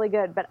 that looks really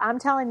good. But I'm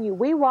telling you,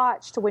 we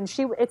watched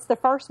it's the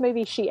first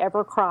movie she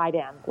ever cried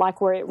in,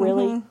 like where it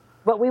really,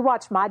 but we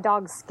watched My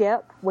Dog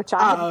Skip, which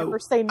I have never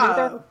seen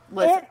either.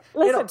 Listen,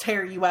 it'll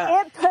tear you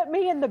up. It put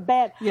me in the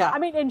bed. Yeah. I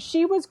mean, and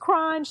she was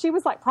crying. She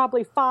was like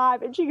probably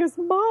 5. And she goes,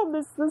 Mom,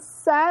 this is the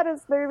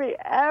saddest movie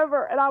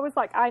ever. And I was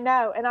like, I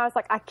know. And I was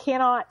like,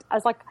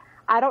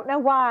 I don't know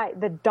why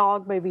the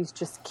dog movies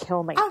just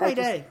kill me. Oh, they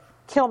do.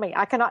 Kill me.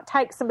 I cannot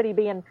take somebody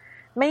being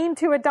mean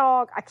to a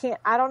dog.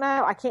 I don't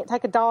know. I can't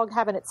take a dog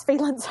having its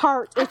feelings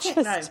hurt.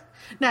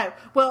 No.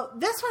 Well,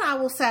 this one I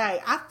will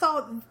say, I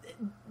thought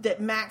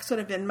that Max would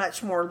have been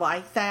much more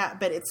like that,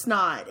 but it's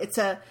not. It's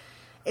a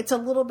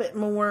little bit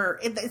more,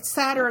 it's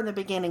sadder in the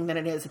beginning than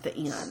it is at the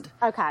end.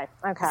 Okay.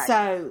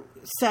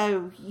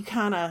 So you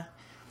kind of,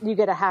 you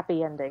get a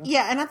happy ending.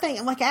 Yeah, and I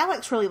think like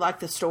Alex really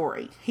liked the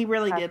story. He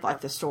really did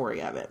like the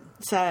story of it.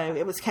 So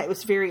it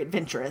was very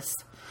adventurous.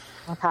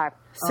 Okay.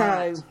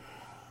 So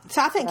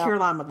I think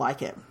Caroline would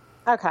like it.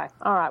 Okay.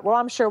 All right. Well,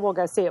 I'm sure we'll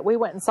go see it. We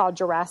went and saw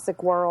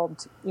Jurassic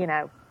World,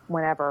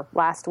 whenever,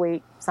 last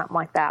week, something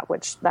like that,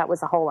 which that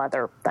was a whole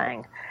other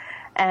thing.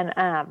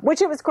 And,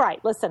 which it was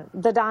great. Listen,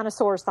 the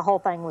dinosaurs, the whole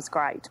thing was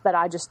great, but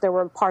there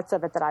were parts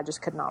of it that I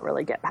just could not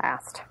really get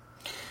past.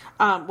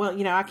 Well,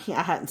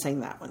 I hadn't seen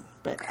that one,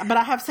 but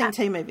I have seen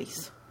 2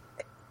 movies.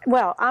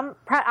 Well,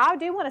 I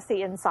do want to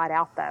see Inside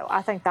Out, though.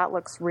 I think that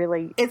looks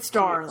really It's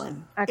cute.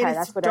 Darling. Okay,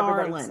 that's what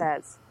everybody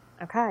says.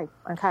 Okay.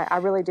 I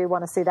really do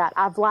want to see that.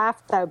 I've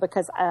laughed, though,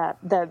 because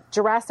the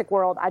Jurassic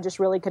World, I just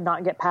really could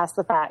not get past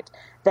the fact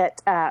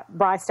that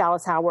Bryce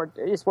Dallas Howard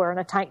is wearing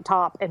a tank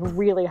top and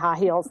really high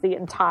heels the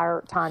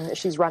entire time that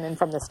she's running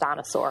from this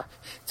dinosaur.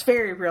 It's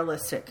very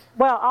realistic.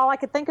 Well, all I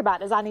could think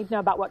about is I need to know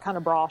about what kind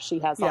of bra she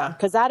has on.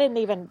 Because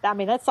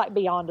that's like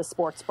beyond a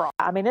sports bra.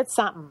 I mean, it's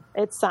something.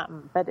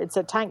 But it's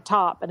a tank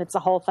top and it's a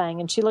whole thing.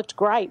 And she looked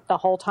great the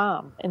whole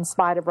time in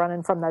spite of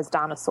running from those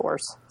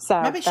dinosaurs.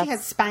 So maybe she had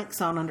Spanx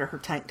on under her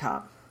tank top.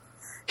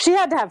 She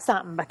had to have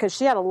something because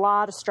she had a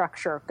lot of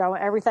structure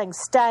going. Everything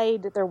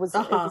stayed. There was,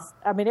 it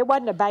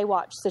wasn't a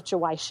Baywatch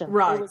situation.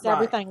 Right,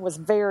 everything was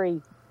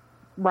very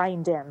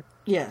reined in.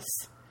 Yes.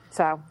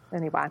 So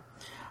anyway.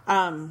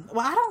 Well,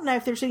 I don't know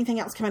if there's anything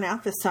else coming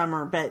out this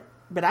summer, but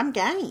I'm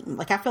game.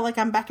 Like I feel like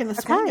I'm back in the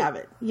swing of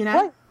it.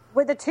 Well,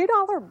 with the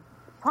 $2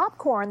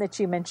 popcorn that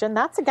you mentioned,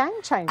 that's a game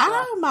changer.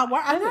 Oh my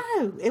word! I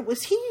know it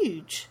was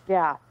huge.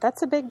 Yeah,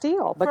 that's a big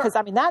deal because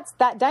that's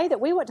that day that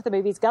we went to the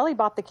movies. Gully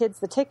bought the kids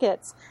the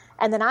tickets,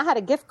 and then I had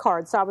a gift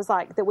card, so I was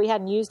like that we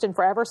hadn't used in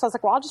forever. So I was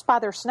like, well, I'll just buy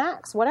their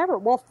snacks, whatever.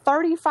 Well,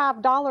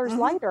 $35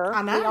 later,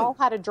 we all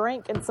had a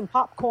drink and some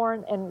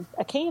popcorn and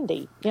a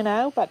candy, But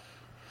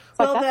it's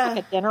that's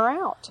like a dinner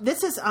out.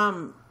 This is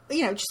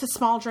just a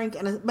small drink,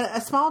 but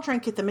a small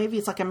drink at the movie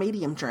is like a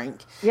medium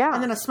drink. Yeah,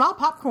 and then a small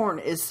popcorn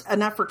is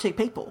enough for 2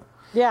 people.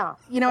 Yeah.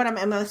 You know what I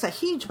mean? And it's a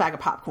huge bag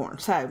of popcorn.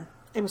 So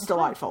it was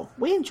delightful.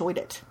 We enjoyed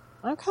it.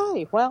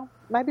 Okay. Well,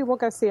 maybe we'll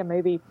go see a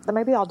movie.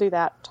 Maybe I'll do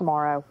that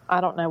tomorrow. I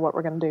don't know what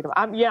we're going to do tomorrow.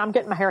 I'm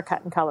getting my hair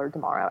cut and colored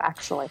tomorrow,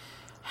 actually.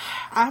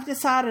 I've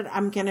decided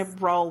I'm going to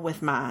roll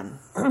with mine.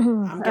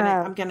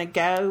 I'm going to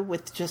go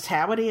with just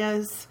how it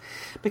is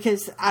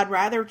because I'd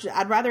rather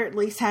at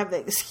least have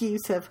the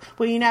excuse of,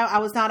 I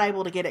was not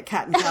able to get it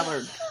cut and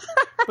colored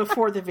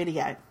before the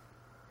video.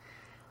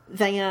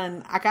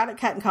 Then I got it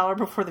cut and colored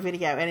before the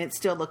video, and it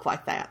still looked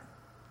like that.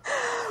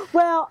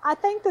 Well, I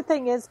think the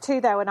thing is, too,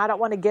 though, and I don't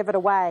want to give it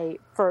away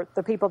for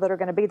the people that are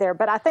going to be there,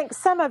 but I think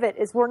some of it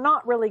is we're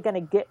not really going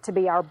to get to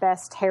be our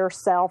best hair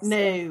selves.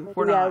 No,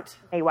 we're not.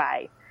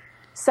 Anyway.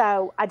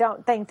 So I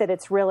don't think that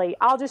it's really,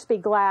 I'll just be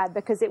glad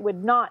because it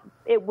would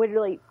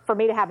really, for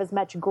me to have as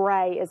much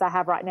gray as I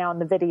have right now in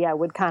the video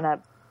would kind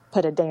of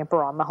put a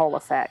damper on the whole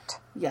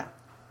effect. Yeah.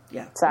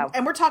 Yeah. So,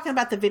 and we're talking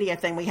about the video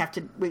thing we get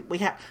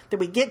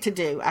to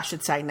do, I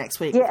should say, next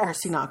week with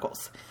Christy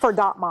Knuckles. For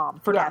Dot Mom.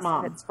 Dot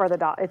Mom. It's for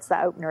it's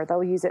the opener.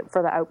 They'll use it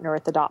for the opener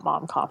at the Dot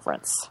Mom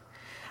conference.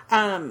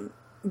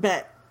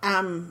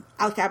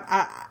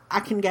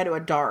 I can go to a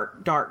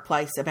dark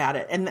place about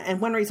it. And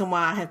one reason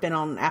why I have been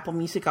on Apple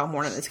Music all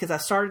morning is because I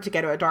started to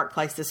go to a dark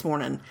place this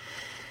morning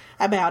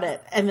about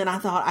it. And then I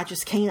thought, I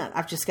just can't.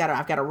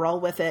 I've got to roll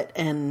with it.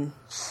 And,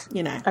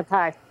 you know.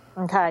 Okay.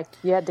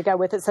 You had to go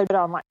with it. So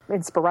on like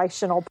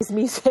inspirational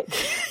music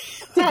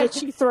to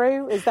get you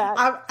through. Is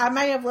that? I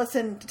may have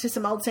listened to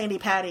some old Sandy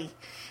Patty.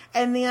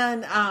 And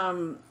then,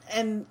 no,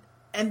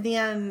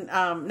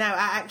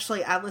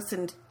 I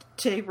listened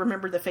to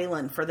Remember the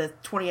Feeling for the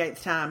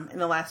 28th time in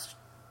the last,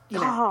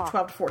 12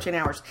 to 14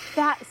 hours.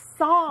 That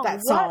song.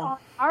 What on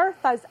earth?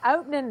 The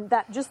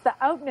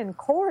opening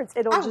chords,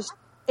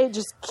 it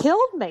just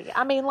killed me.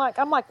 I mean,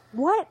 I'm like,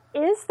 what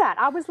is that?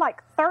 I was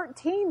like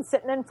 13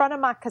 sitting in front of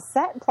my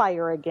cassette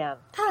player again.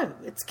 Oh,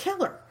 it's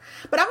killer.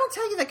 But I will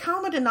tell you, the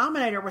common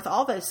denominator with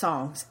all those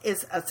songs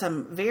is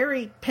some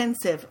very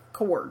pensive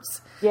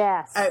chords.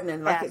 Yes.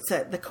 Opening, like it's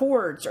the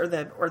chords or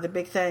the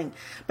big thing.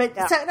 But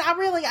so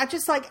I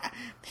just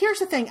here's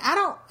the thing.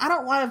 I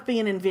don't love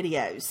being in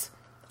videos.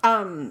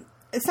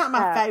 It's not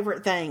my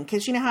favorite thing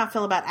because you know how I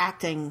feel about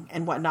acting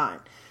and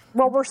whatnot.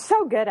 Well, we're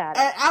so good at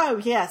it.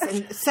 Oh, yes,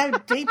 and so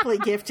deeply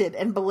gifted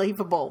and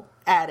believable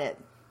at it.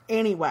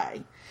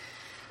 Anyway.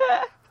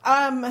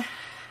 But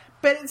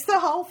it's the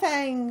whole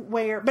thing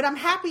but I'm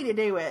happy to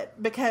do it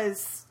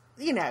because,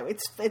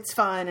 it's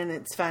fun and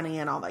it's funny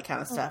and all that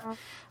kind of stuff. Mm-hmm.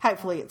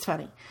 Hopefully it's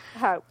funny.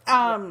 Hope.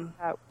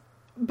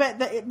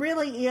 But it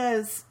really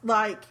is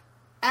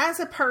as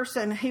a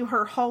person who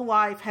her whole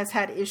life has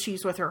had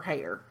issues with her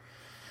hair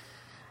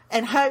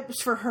and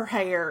hopes for her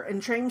hair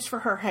and dreams for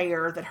her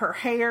hair, that her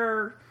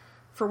hair,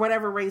 for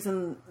whatever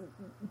reason,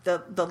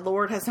 the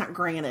Lord has not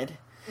granted.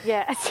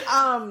 Yes.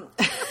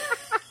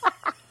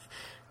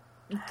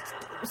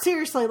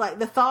 Seriously,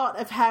 the thought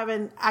of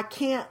having, I just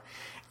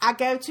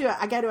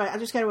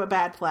go to a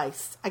bad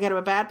place. I go to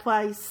a bad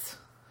place.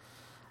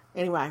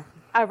 Anyway.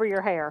 Over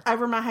your hair.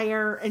 Over my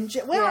hair. And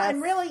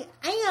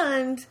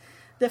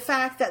the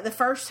fact that the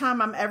first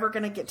time I'm ever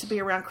going to get to be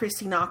around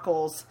Christy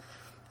Nockels,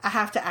 I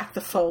have to act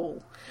the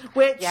fool.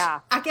 Which,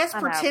 I guess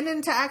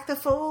pretending to act the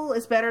fool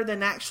is better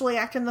than actually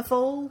acting the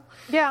fool.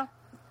 Yeah.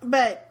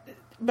 But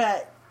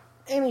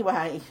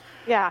anyway.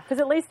 Yeah, because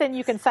at least then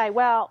you can say,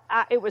 well,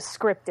 it was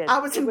scripted. I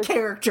was in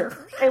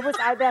character. It was,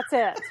 that's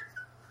it.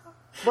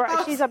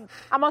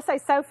 I'm going to say,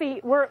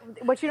 Sophie, what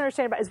you don't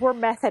understand about is we're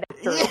method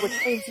actors,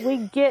 which means we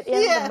get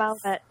in the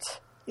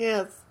moment.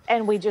 Yes.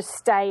 And we just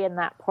stay in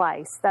that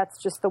place.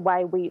 That's just the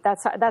way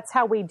that's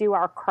how we do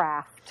our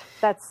craft.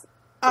 Yes.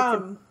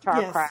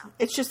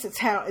 It's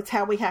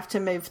how we have to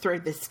move through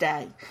this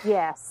day.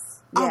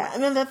 Yes.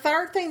 And then the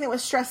third thing that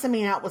was stressing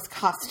me out was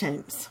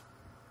costumes.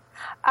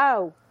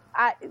 Oh,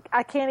 I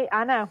can't.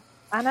 I know.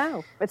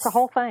 It's a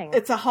whole thing.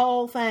 It's a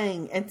whole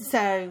thing. And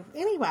so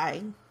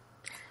anyway,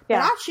 but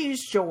I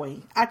choose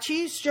joy.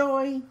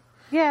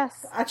 Yes.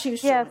 I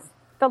choose joy. Yes.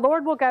 The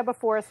Lord will go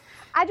before us.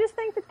 I just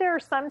think that there are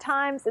some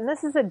times, and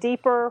this is I'm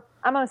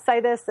going to say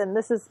this, and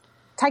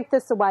take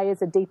this away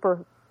as a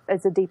deeper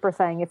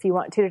thing if you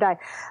want to today.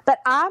 But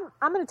I'm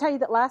going to tell you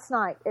that last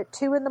night at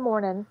 2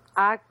 a.m,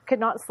 I could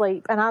not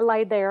sleep, and I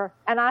laid there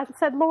and I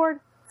said, Lord,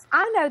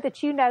 I know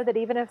that you know that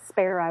even a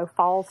sparrow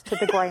falls to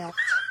the ground.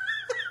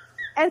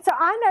 And so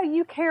I know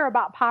you care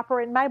about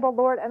Piper and Mabel,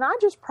 Lord, and I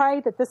just pray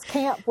that this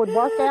camp would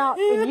work out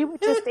and you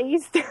would just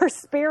ease their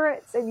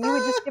spirits and you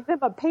would just give them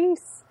a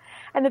peace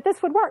and that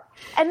this would work.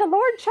 And the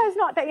Lord chose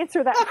not to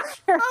answer that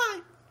prayer.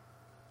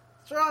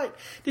 That's right.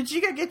 Did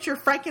you go get your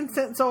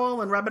frankincense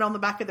oil and rub it on the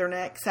back of their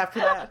necks after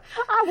that?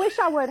 I wish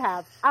I would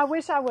have.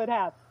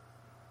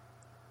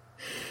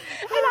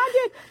 And I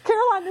did.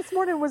 Caroline this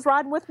morning was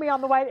riding with me on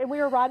the way, and we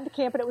were riding to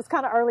camp, and it was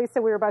kind of early, so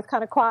we were both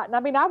kind of quiet. And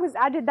I mean,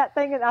 I did that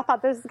thing, and I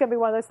thought this is going to be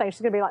one of those things.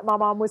 She's going to be like, my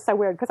mom was so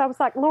weird. Because I was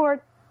like,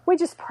 Lord, we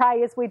just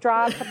pray as we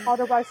drive to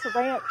Ponderosa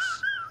Ranch.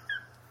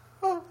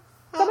 So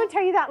I'm going to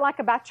tell you that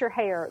about your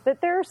hair, that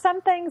there are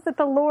some things that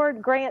the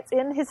Lord grants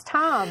in his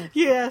time.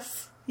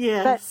 Yes.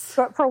 But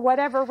for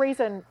whatever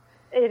reason,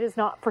 it is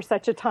not for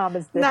such a time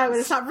as this. No,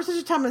 it's not for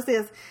such a time as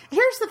this.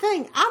 Here's the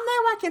thing. I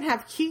know I can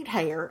have cute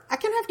hair. I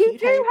can have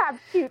cute hair. You do have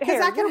cute hair.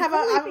 Because I can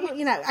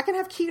I can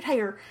have cute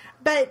hair.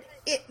 But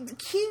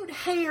cute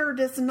hair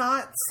does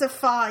not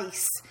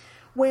suffice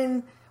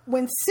when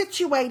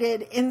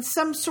situated in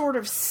some sort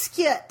of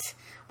skit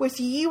with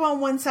you on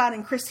one side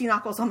and Christy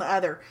Nockels on the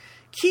other.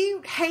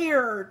 Cute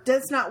hair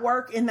does not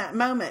work in that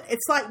moment.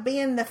 It's like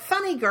being the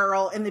funny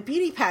girl in the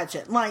beauty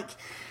pageant.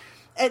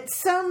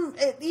 That's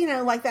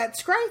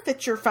great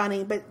that you're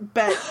funny, but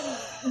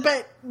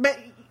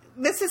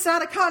this is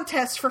not a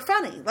contest for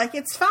funny.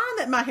 It's fine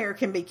that my hair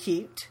can be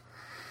cute,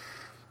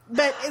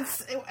 but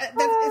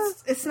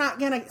it's not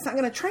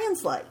gonna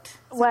translate.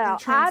 Well,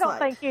 I don't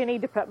think you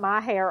need to put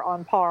my hair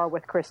on par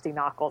with Christy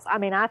Nockels. I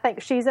mean, I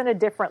think she's in a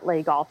different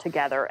league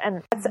altogether.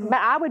 And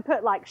I would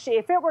put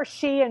if it were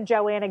she and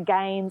Joanna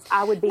Gaines,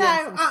 I would be in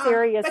some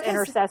serious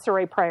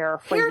intercessory prayer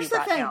for you right now. Here's the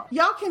thing.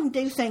 Y'all can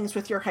do things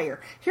with your hair.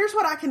 Here's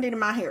what I can do to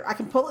my hair. I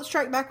can pull it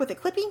straight back with a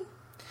clipping,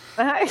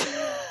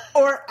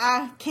 or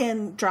I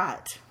can dry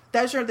it.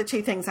 Those are the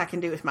two things I can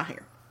do with my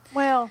hair.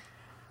 Well,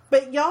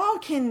 but y'all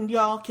can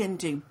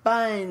do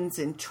buns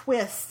and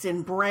twists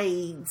and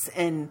braids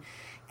and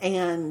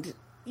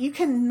you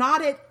can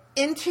knot it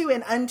into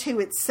and unto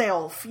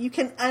itself. You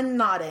can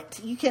unknot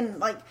it. You can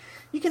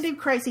do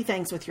crazy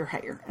things with your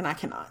hair, and I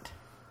cannot.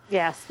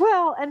 Yes.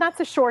 Well, and that's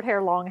a short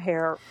hair, long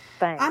hair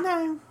thing. I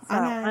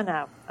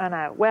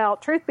know. Well,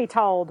 truth be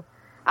told,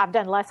 I've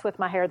done less with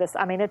my hair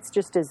it's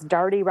just as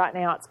dirty right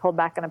now. It's pulled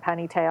back in a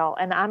ponytail.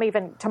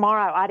 And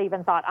tomorrow,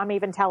 I'm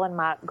even telling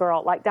my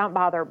girl, like, don't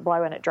bother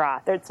blowing it dry.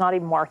 It's not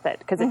even worth it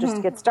because it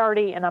just gets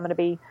dirty, and I'm going to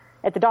be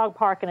at the dog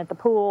park and at the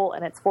pool,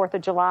 and it's 4th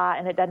of July,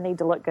 and it doesn't need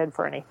to look good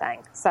for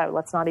anything. So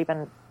let's not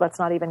even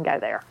go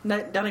there.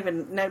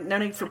 No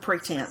need for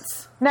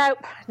pretense. Nope,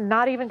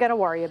 not even going to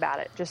worry about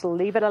it. Just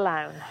leave it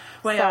alone.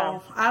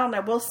 Well, I don't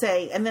know. We'll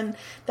see. And then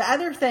the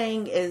other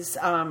thing is,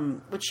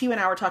 which you and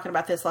I were talking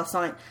about this last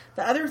night,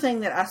 the other thing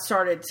that I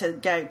started to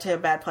go to a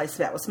bad place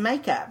about was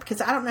makeup,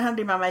 because I don't know how to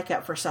do my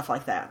makeup for stuff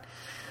like that.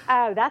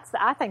 Oh,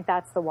 I think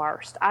that's the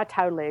worst. I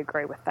totally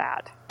agree with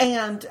that.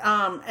 And so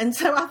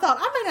I thought,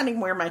 I may not even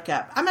wear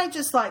makeup. I may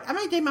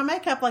do my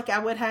makeup like I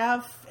would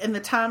have in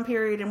the time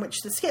period in which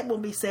the skit will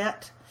be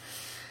set.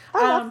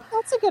 Oh,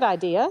 that's a good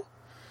idea.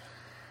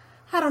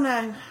 I don't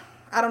know.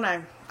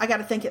 I got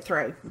to think it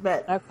through,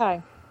 but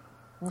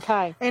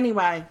okay.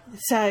 Anyway,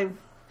 so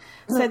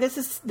this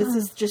is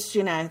just,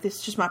 this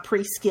is just my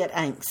pre-skit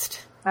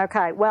angst.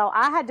 Okay. Well,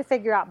 I had to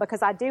figure out,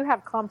 because I do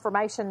have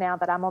confirmation now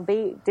that I'm going to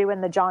be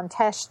doing the John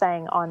Tesh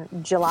thing on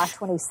July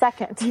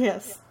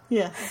 22nd.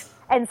 Yes.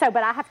 And so,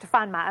 but I have to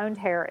find my own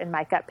hair and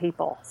makeup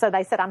people. So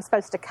they said I'm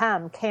supposed to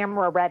come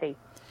camera ready.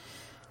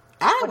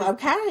 Oh,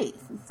 okay.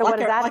 So what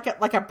is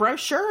that? Like a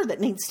brochure that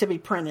needs to be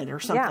printed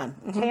or something.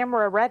 Yeah,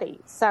 camera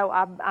ready. So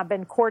I've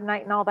been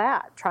coordinating all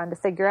that, trying to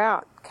figure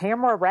out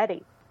camera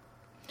ready.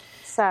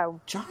 So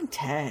John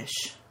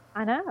Tesh.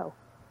 I know.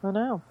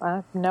 I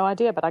have no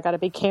idea, but I got to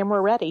be camera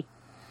ready.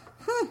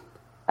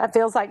 That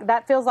feels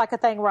like a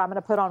thing where I'm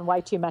going to put on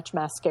way too much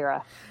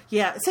mascara.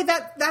 Yeah, see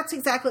that's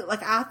exactly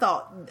like I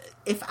thought.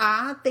 If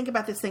I think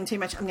about this thing too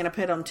much, I'm going to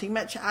put on too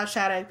much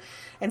eyeshadow.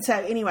 And so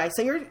anyway,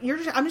 so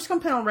I'm just going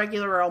to put on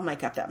regular old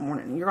makeup that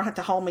morning. You're going to have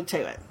to hold me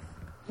to it.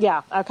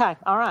 Yeah. Okay.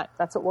 All right.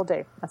 That's what we'll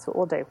do.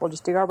 We'll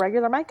just do our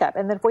regular makeup,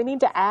 and then if we need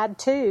to add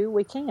to,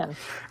 we can.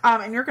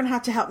 And you're going to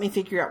have to help me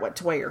figure out what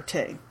to wear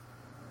too.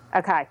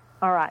 Okay.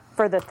 All right.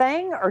 For the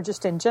thing, or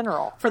just in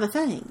general? For the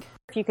thing.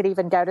 If you could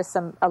even go to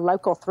a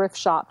local thrift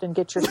shop and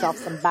get yourself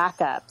some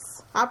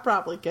backups. I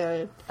probably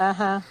could.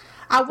 I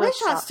wish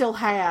I still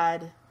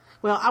had.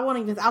 Well,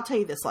 I'll tell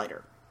you this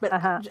later. But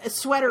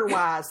sweater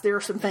wise, there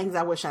are some things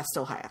I wish I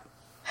still had.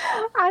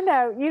 I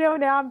know.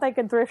 Now I'm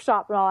thinking thrift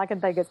shop, and all I can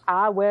think is,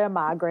 I wear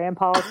my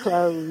grandpa's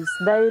clothes.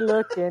 They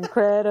look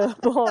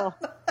incredible.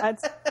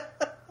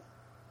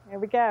 Here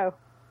we go.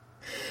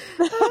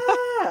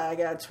 I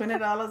got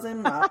 $20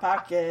 in my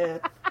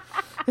pocket.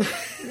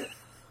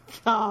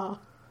 Oh.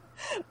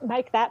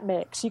 Make that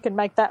mix. You can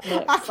make that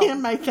mix. I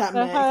can make that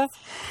mix.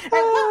 At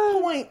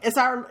what point is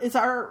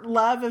our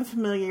love and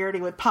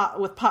familiarity with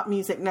pop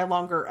music no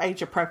longer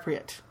age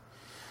appropriate?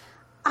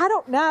 I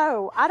don't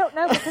know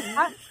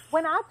because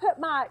when I put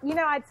my,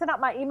 I'd sent out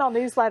my email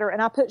newsletter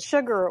and I put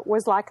Sugar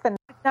was like the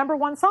number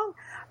one song,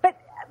 but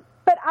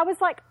I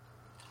was like,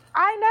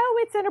 I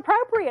know it's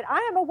inappropriate.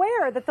 I am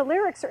aware that the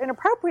lyrics are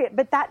inappropriate,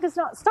 but that does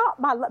not stop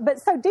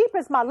but so deep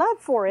is my love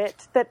for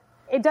it that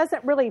it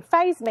doesn't really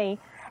faze me.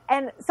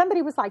 And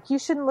somebody was like, you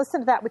shouldn't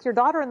listen to that with your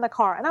daughter in the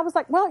car. And I was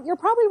like, well, you're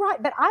probably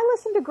right. But I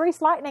listened to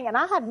Grease Lightning and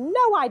I had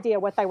no idea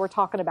what they were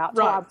talking about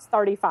until I was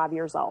 35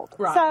 years old.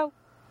 Right. So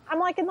I'm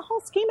like, in the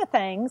whole scheme of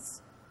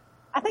things,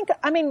 I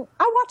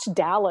watched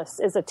Dallas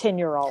as a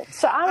 10-year-old.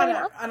 So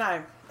I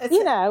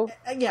know.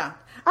 Yeah.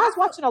 I was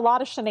watching a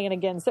lot of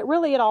shenanigans that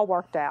really it all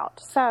worked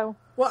out. So.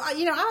 Well,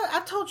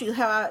 I told you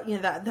how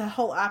the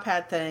whole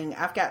iPad thing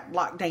I've got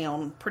locked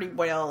down pretty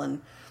well,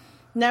 and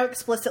no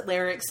explicit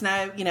lyrics, and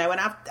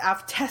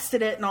I've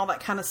tested it and all that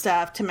kind of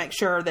stuff to make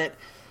sure that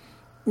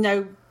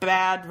no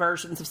bad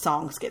versions of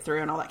songs get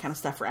through and all that kind of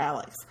stuff for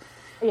Alex.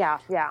 Yeah.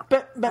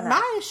 But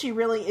my issue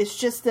really is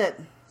just that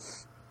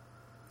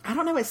I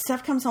don't know, as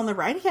stuff comes on the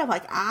radio,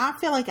 like I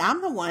feel like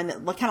I'm the one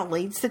that kind of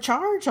leads the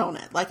charge on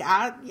it. Like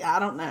I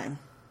don't know.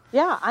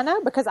 Yeah, I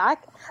know but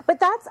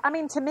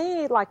to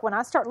me, like when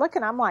I start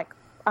looking, I'm like,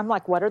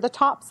 what are the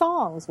top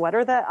songs? But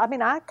I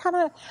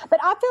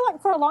feel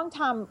like for a long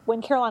time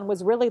when Caroline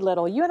was really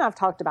little, you and I've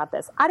talked about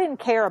this. I didn't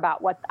care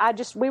about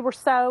we were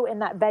so in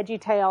that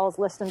VeggieTales,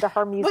 listening to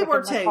her music. We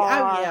were too.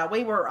 Car. Oh yeah,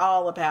 we were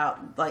all about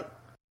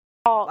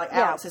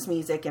Alex's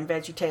music and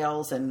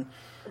VeggieTales and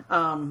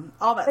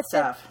all that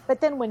stuff.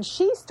 But then when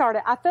she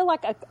started, I feel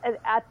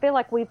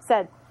like we've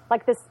said,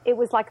 like this, it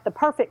was like the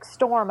perfect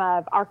storm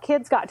of our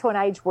kids got to an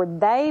age where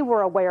they were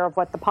aware of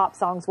what the pop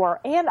songs were,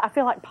 and I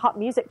feel like pop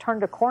music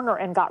turned a corner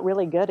and got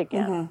really good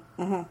again.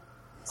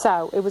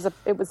 So it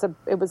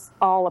was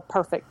all a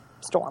perfect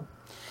storm.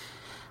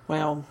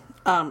 Well,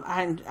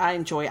 I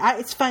enjoy it.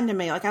 It's fun to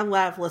me. Like I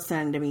love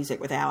listening to music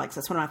with Alex.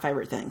 That's one of my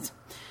favorite things.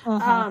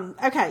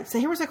 Okay, so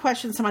here was a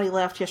question somebody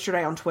left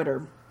yesterday on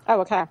Twitter.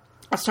 Oh, okay.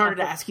 I started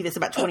to ask you this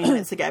about 20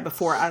 minutes ago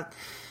before I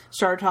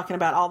started talking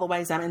about all the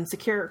ways I'm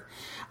insecure.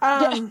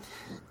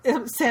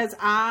 It says,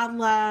 I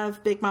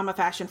love Big Mama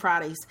Fashion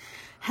Fridays.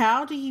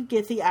 How do you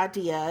get the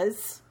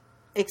ideas,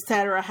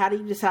 etc.? How do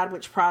you decide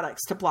which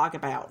products to blog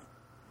about?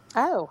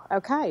 Oh,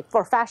 okay.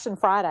 For Fashion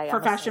Friday.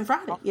 For Fashion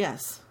Friday,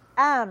 yes.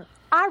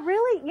 I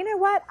really, you know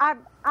what?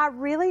 I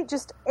really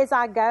just, as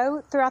I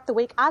go throughout the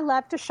week, I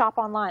love to shop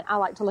online. I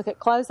like to look at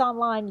clothes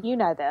online. You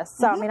know this.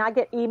 So, I mean, I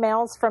get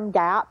emails from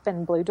Gap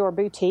and Blue Door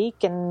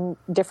Boutique and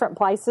different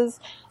places,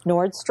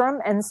 Nordstrom.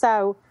 And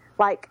so,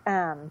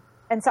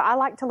 I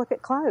like to look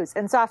at clothes.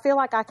 And so I feel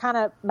like I kind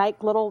of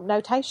make little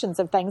notations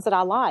of things that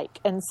I like.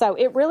 And so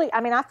it really, I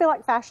mean, I feel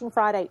like Fashion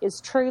Friday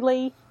is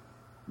truly,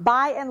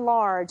 by and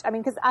large, I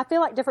mean, because I feel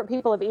like different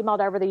people have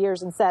emailed over the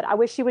years and said, I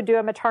wish you would do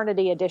a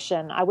maternity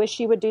edition. I wish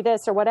you would do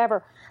this or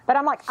whatever. But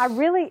I'm like, I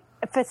really,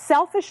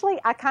 selfishly,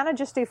 I kind of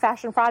just do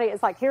Fashion Friday.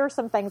 It's like, here are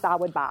some things I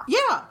would buy.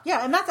 Yeah.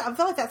 And I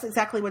feel like that's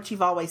exactly what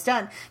you've always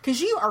done.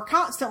 Because you are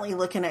constantly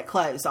looking at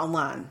clothes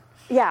online.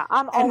 Yeah,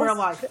 I'm always, in real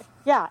life.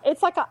 Yeah,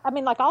 it's like,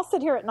 I'll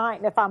sit here at night,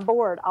 and if I'm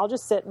bored, I'll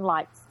just sit and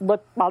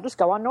look, I'll just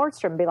go on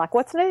Nordstrom and be like,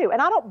 what's new?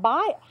 And I don't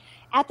buy it.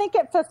 I think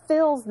it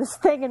fulfills this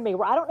thing in me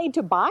where I don't need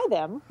to buy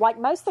them. Like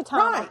most of the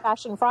time on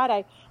Fashion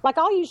Friday, like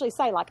I'll usually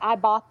say like, I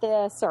bought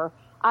this or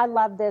I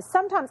love this.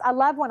 Sometimes I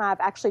love when I've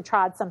actually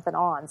tried something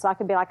on. So I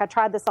can be like, I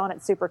tried this on,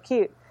 it's super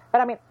cute. But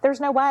I mean, there's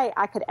no way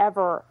I could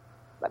ever,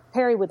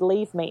 Perry would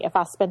leave me if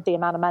I spent the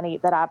amount of money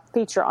that I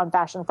feature on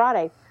Fashion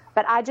Friday.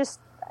 But I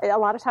just, a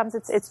lot of times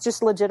it's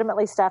just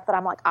legitimately stuff that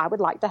I'm like, I would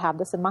like to have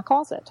this in my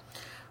closet.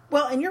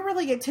 Well, and you're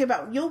really good too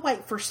about, you'll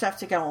wait for stuff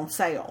to go on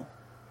sale.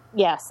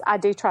 Yes, I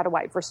do try to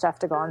wait for stuff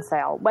to go on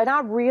sale. When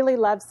I really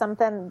love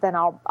something, then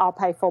I'll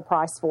pay full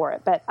price for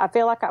it. But I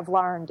feel like I've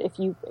learned if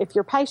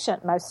you're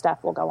patient, most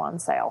stuff will go on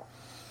sale.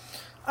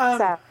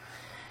 Yeah,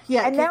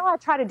 and now I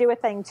try to do a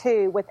thing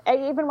too with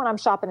even when I'm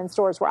shopping in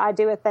stores where I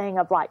do a thing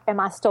of like, am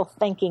I still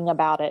thinking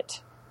about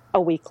it a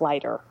week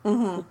later?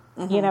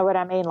 Mm-hmm, mm-hmm. You know what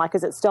I mean? Like,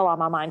 is it still on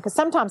my mind? Because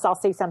sometimes I'll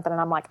see something and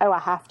I'm like, oh, I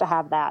have to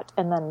have that,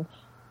 and then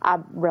I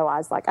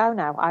realize like, oh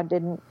no,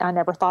 I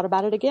never thought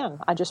about it again.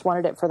 I just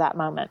wanted it for that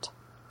moment.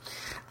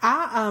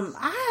 I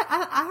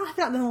have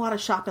not done a lot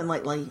of shopping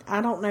lately.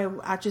 I don't know.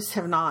 I just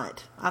have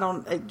not.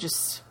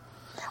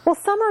 Well,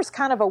 summer's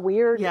kind of a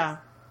weird. Yeah.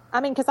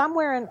 I mean, because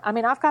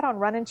I've got on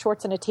running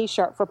shorts and a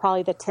t-shirt for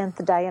probably the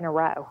 10th day in a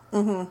row.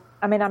 Mm-hmm.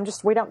 I mean,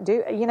 we don't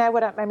do, you know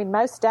what I mean,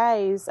 most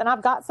days, and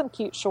I've got some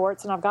cute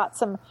shorts and I've got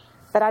some,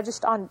 but I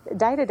just on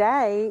day to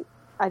day,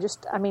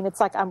 it's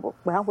like,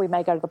 we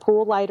may go to the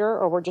pool later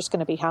or we're just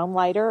going to be home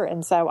later.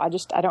 And so I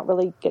don't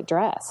really get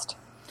dressed.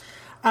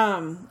 I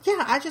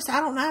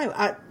don't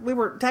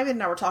know. David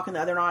and I were talking the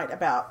other night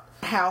about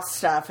house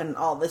stuff and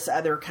all this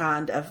other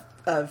kind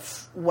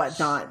of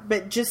whatnot,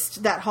 but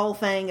just that whole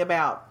thing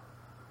about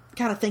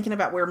kind of thinking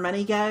about where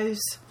money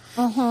goes.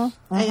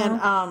 Mm-hmm,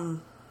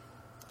 and,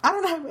 I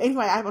don't know.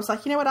 Anyway, I was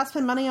like, you know what? I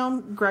spend money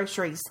on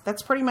groceries.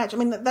 That's pretty much,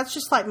 that's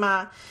just like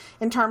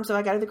in terms of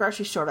I go to the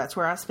grocery store, that's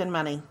where I spend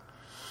money.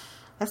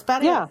 That's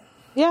about it.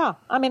 Yeah.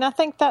 I mean, I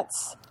think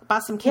that's... Buy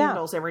some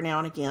candles every now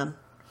and again.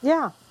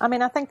 Yeah. I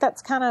mean, I think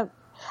that's kind of...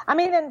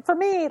 and for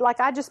me, like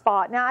I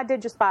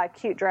did just buy a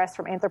cute dress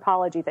from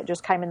Anthropologie that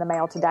just came in the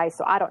mail today,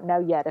 so I don't know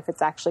yet if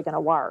it's actually going to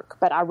work,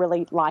 but I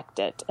really liked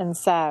it. And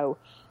so,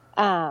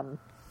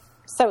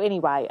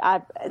 anyway,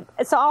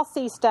 I'll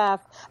see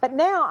stuff, but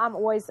now I'm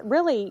always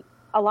really,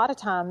 a lot of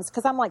times,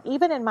 because I'm like,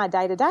 even in my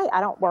day-to-day,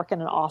 I don't work in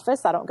an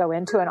office. I don't go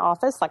into an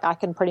office. Like I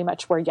can pretty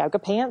much wear yoga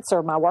pants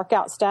or my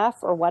workout stuff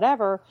or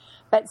whatever.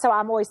 But so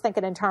I'm always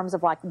thinking in terms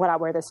of like, would I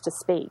wear this to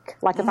speak?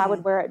 Like if I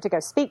would wear it to go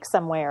speak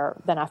somewhere,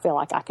 then I feel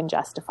like I can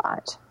justify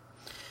it.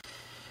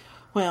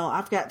 Well,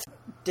 I've got to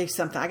do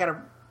something.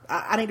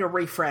 I need a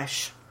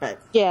refresh,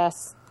 but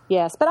yes.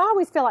 But I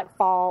always feel like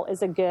fall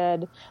is a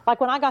good,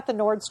 like when I got the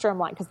Nordstrom,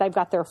 like, cause they've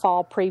got their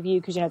fall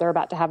preview, cause they're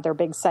about to have their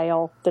big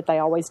sale that they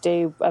always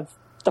do of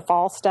the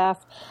fall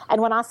stuff.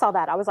 And when I saw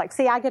that, I was like,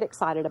 see, I get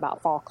excited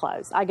about fall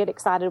clothes. I get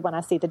excited when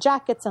I see the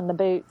jackets and the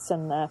boots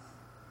and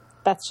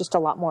that's just a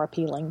lot more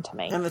appealing to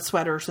me. And the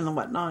sweaters and the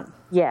whatnot.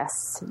 Yes.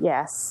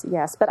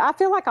 But I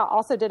feel like I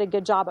also did a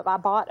good job I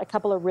bought a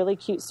couple of really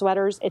cute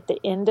sweaters at the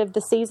end of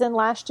the season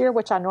last year,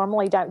 which I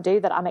normally don't do,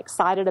 that I'm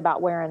excited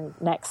about wearing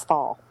next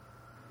fall.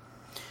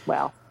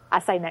 Well, I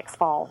say next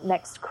fall,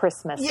 next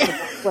Christmas,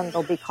 when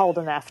it'll be cold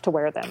enough to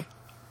wear them.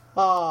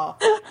 Oh,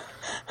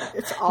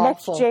 it's awful.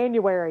 Next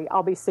January,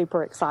 I'll be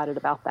super excited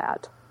about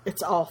that.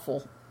 It's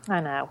awful. I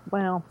know.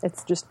 Well,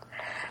 it's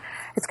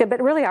good.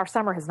 But really, our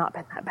summer has not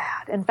been that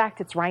bad. In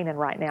fact, it's raining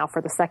right now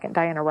for the second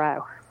day in a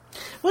row.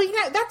 Well,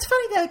 that's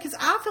funny, though, because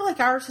I feel like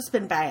ours has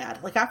been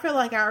bad. Like, I feel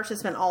like ours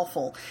has been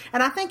awful.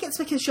 And I think it's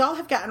because y'all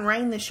have gotten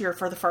rain this year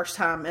for the first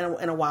time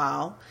in a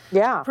while.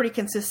 Yeah. Pretty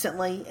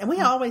consistently. And we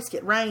always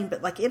get rain,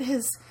 but, like, it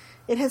has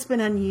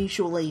been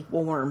unusually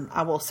warm,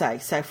 I will say,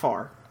 so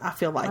far. I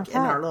feel like in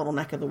our little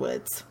neck of the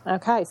woods.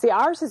 Okay. See,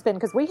 ours has been,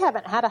 because we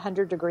haven't had a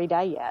 100-degree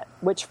day yet,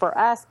 which for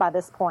us by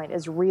this point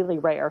is really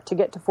rare. To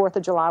get to 4th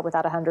of July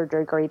without a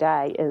 100-degree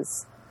day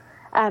is,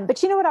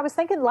 But you know what I was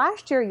thinking?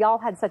 Last year, y'all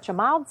had such a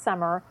mild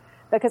summer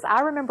because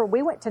I remember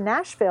we went to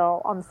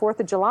Nashville on the 4th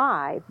of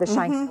July, the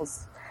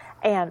Shankles,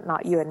 and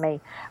not you and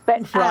me,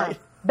 but Right.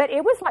 but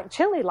it was like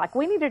chilly. Like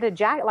we needed a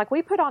jacket. Like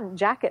we put on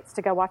jackets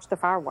to go watch the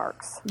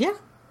fireworks. Yeah.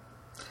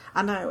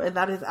 I know. And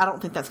I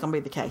don't think that's going to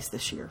be the case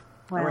this year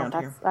around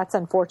here. That's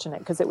unfortunate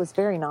because it was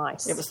very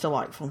nice. It was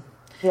delightful.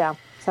 Yeah.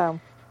 So.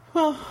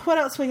 Well, what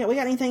else we got? We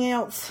got anything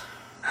else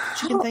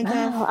that you can think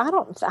of?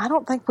 I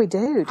don't think we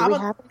do. Do we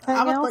have anything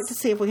I would else? like to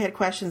see if we had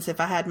questions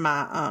if I had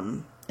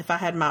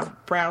my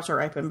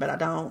browser open, but I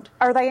don't.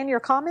 Are they in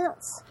your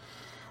comments?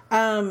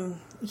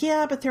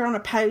 Yeah, but they're on a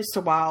post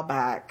a while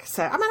back.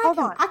 So I mean,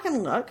 I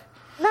can look.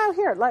 No,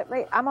 here.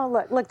 I'm gonna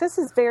look. Look, this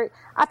is very.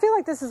 I feel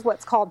like this is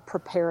what's called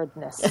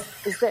preparedness.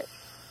 Is that?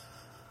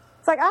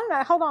 It's like I don't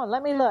know. Hold on.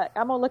 Let me look.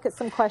 I'm gonna look at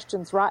some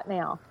questions right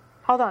now.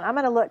 Hold on. I'm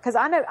gonna look because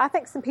I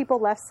think some people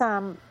left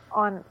some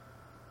on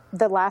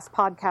the last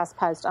podcast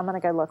post. I'm gonna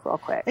go look real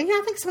quick. And,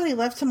 I think somebody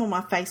left some on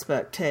my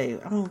Facebook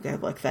too. I'm gonna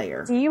go look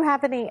there. Do you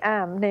have any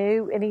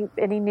new?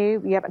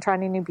 You haven't tried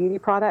any new beauty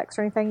products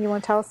or anything you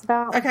want to tell us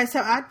about? Okay,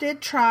 so I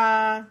did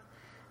try.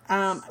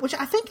 Which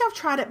I think I've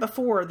tried it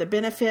before, the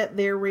Benefit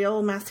They're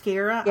Real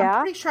mascara. Yeah.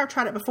 I'm pretty sure I've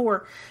tried it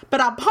before,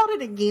 but I bought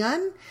it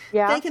again,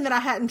 thinking that I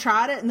hadn't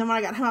tried it, and then when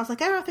I got home, I was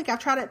like, "Oh, I think I've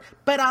tried it,"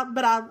 but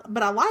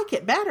I like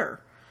it better.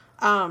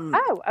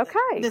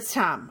 Okay. This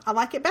time, I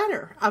like it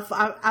better.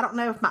 I don't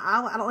know if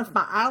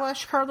my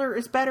eyelash curler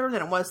is better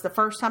than it was the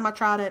first time I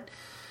tried it,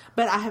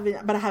 but I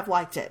have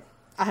liked it.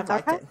 I have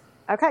liked it.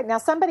 Okay, now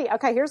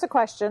here's a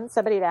question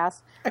somebody had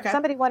asked. Okay.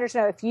 Somebody wanted to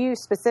know if you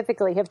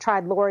specifically have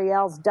tried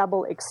L'Oreal's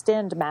Double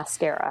Extend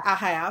mascara. I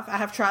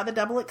have tried the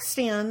Double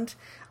Extend.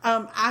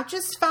 I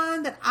just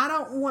find that I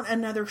don't want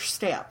another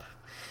step.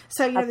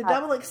 So, the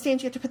Double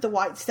Extend, you have to put the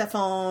white stuff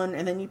on,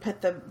 and then you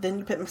put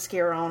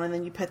mascara on, and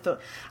then you put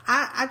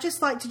I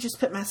just like to just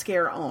put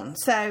mascara on.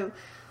 So,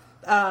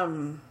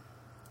 and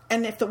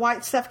if the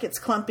white stuff gets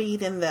clumpy,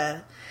 then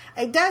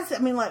it does, I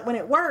mean, like when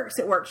it works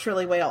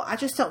really well. I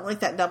just don't like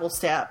that double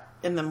step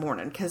in the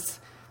morning because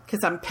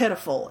I'm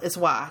pitiful is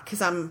why. Because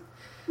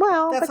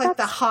that's like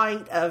the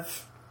height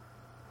of,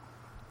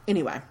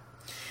 anyway.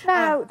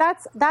 No,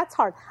 that's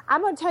hard.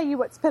 I'm going to tell you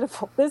what's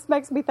pitiful. This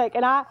makes me think,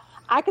 and I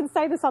can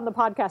say this on the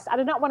podcast. I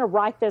do not want to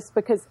write this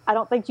because I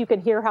don't think you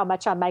can hear how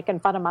much I'm making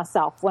fun of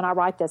myself when I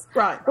write this.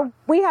 Right. But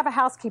we have a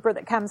housekeeper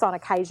that comes on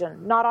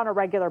occasion, not on a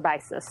regular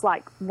basis,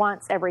 like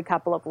once every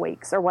couple of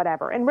weeks or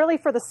whatever. And really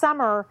for the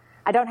summer,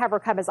 I don't have her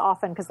come as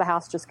often because the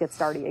house just gets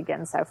dirty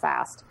again so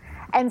fast.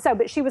 And so,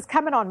 but she was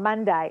coming on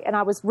Monday, and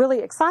I was really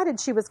excited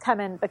she was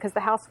coming because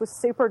the house was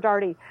super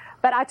dirty.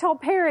 But I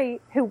told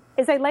Perry, who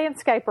is a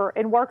landscaper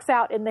and works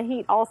out in the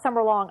heat all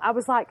summer long, I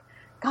was like,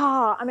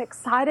 God, I'm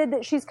excited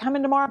that she's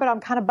coming tomorrow, but I'm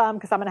kind of bummed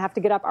because I'm going to have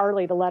to get up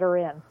early to let her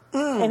in.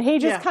 And he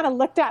just kind of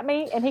looked at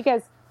me, and he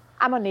goes,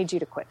 I'm going to need you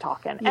to quit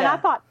talking. And I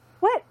thought,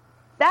 what?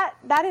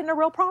 That isn't a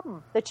real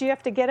problem that you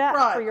have to get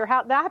up for your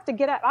house. I have to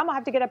get up. I'm gonna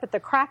have to get up at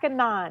the crack of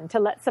 9 to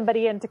let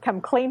somebody in to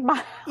come clean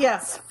my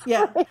house.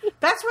 Yeah.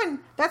 That's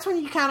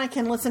when you kind of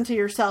can listen to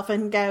yourself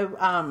and go.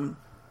 I'm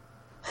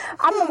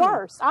the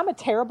worst. I'm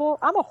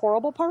a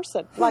horrible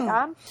person. Like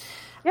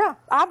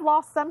I've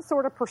lost some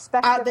sort of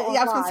perspective. I was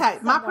going to say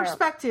my somewhere.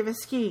 perspective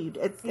is skewed.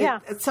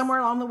 It's somewhere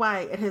along the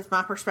way.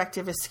 My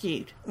perspective is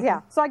skewed.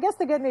 Yeah. So I guess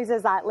the good news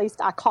is at least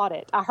I caught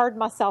it. I heard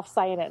myself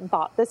saying it and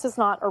thought this is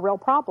not a real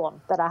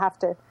problem that I have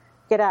to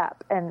get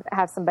up and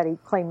have somebody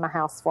clean my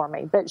house for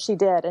me. But she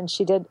did, and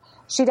she did.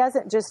 She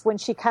doesn't just when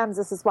she comes.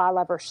 This is why I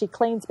love her. She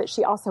cleans, but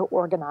she also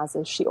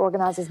organizes. She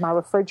organizes my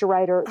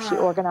refrigerator. She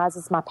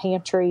organizes my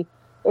pantry.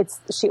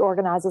 She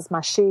organizes my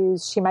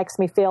shoes. She makes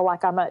me feel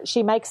like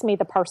she makes me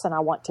the person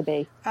I want to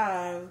be.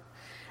 And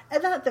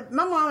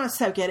my mom is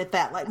so good at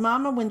that. Like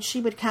Mama, when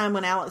she would come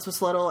when Alex was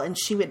little, and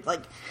she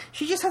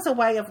just has a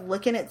way of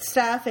looking at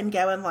stuff and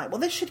going like, well,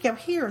 this should go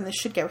here and this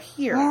should go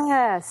here.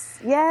 Yes.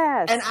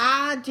 And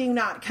I do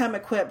not come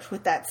equipped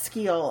with that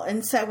skill.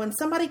 And so when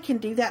somebody can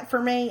do that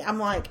for me, I'm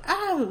like,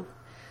 oh,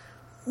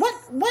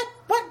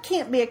 what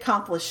can't be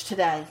accomplished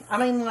today? I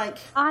mean, like...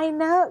 I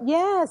know.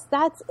 Yes,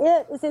 that's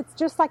it. It's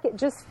just like it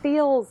just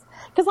feels...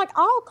 Because, like,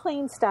 I'll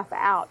clean stuff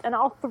out and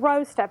I'll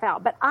throw stuff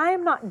out, but I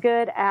am not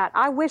good at...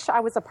 I wish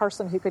I was a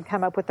person who could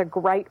come up with a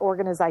great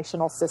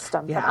organizational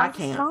system. Yeah, but I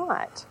can't.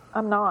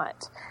 I'm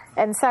not.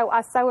 And so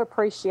I so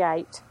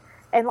appreciate...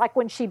 And, like,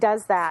 when she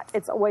does that,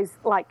 it's always,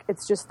 like,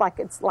 it's just like,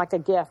 it's like a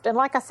gift. And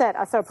like I said,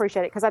 I so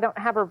appreciate it because I don't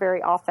have her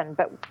very often.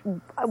 But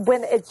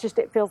when it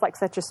feels like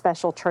such a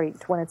special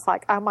treat when it's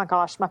like, oh, my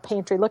gosh, my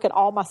pantry, look at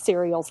all my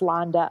cereals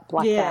lined up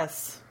like that.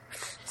 Yes.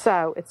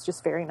 So it's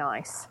just very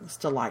nice. It's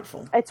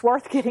delightful. It's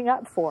worth getting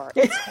up for.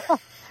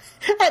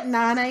 At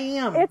 9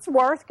 a.m. It's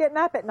worth getting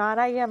up at 9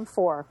 a.m.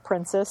 for,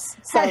 Princess.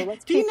 So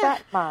let's keep that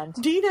in mind.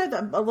 Do you know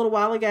that a little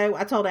while ago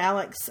I told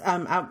Alex,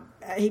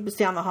 he was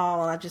down the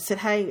hall, and I just said,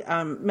 hey,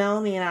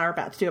 Melanie and I are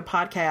about to do a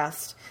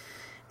podcast.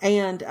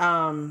 And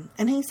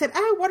he said,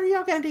 oh, what are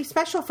y'all going to do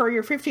special for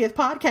your 50th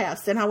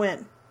podcast? And I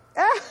went,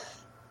 oh,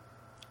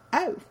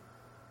 I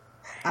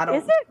don't.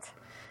 Is it?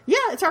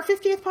 Yeah, it's our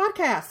 50th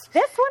podcast.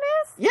 This one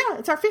is? Yeah,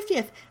 it's our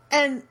 50th.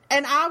 And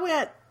I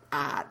went,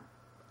 I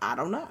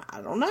don't know.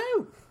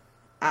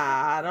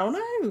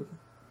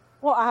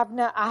 Well,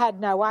 I had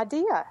no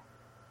idea.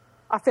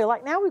 I feel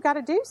like now we've got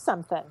to do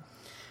something.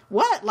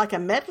 What? Like a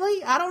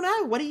medley? I don't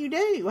know. What do you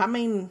do? I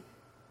mean,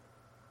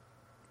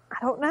 I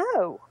don't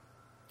know.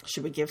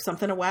 Should we give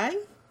something away?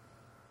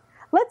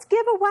 Let's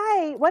give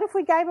away. What if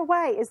we gave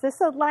away? Is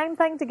this a lame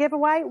thing to give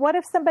away? What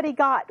if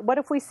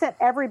we sent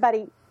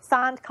everybody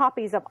signed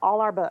copies of all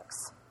our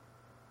books?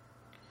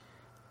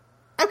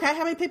 Okay,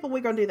 how many people are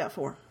we going to do that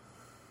for?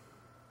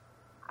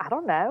 I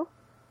don't know.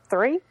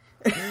 3?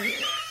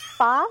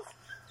 5?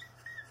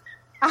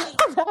 I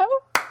don't know.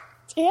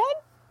 10?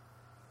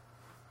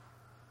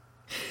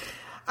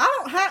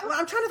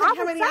 I'm trying to think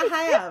how many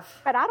I have.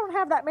 But I don't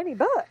have that many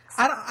books.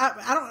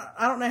 I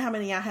don't know how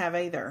many I have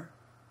either.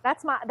 I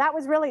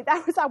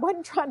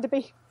wasn't trying to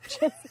be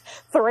just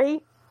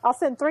 3. I'll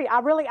send 3. I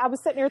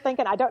was sitting here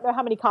thinking, I don't know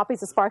how many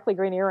copies of Sparkly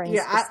Green Earrings.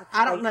 Yeah,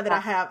 I don't know that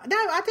I have. No,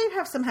 I do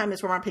have some home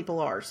is where my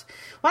people are.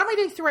 Why don't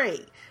we do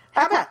 3?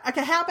 How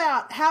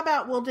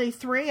about we'll do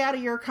 3 out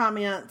of your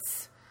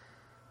comments?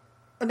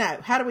 No,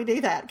 how do we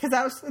do that? Because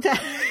I was...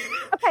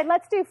 Okay,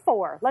 let's do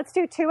 4. Let's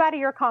do 2 out of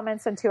your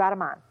comments and 2 out of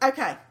mine.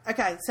 Okay.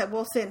 So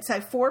we'll send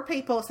 4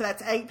 people, so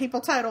that's 8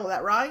 people total. Is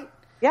that right?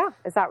 Yeah.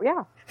 Is that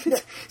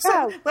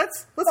So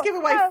let's give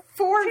away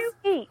 4.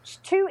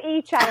 2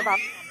 each out of our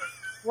comments.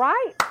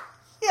 Right?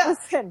 Yeah.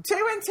 Listen.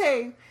 2 and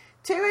 2.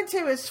 2 and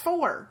 2 is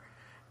 4.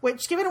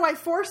 Which giving away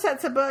 4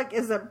 sets of book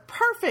is a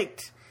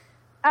perfect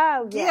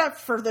gift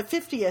for the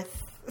 50th.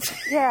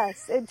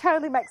 Yes, it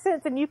totally makes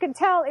sense, and you can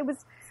tell it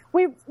was.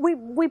 We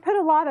put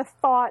a lot of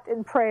thought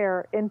and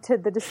prayer into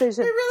the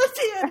decision. We really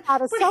did. How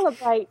to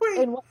celebrate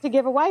and what to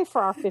give away for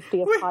our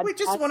 50th podcast. We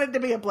just wanted to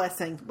be a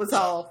blessing, was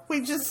all.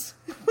 We just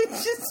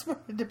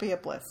wanted to be a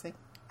blessing.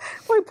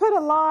 We put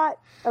a lot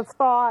of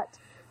thought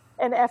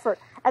and effort.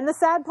 And the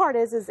sad part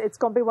is it's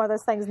going to be one of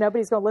those things,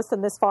 nobody's going to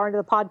listen this far into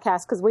the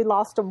podcast because we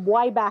lost them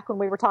way back when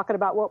we were talking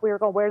about what we were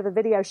going to wear to the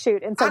video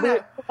shoot. And so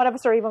one of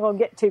us are even going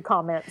to get 2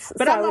 comments.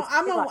 But so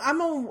I'm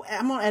going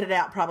to edit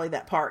out probably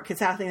that part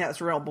because I think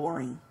that's real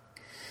boring.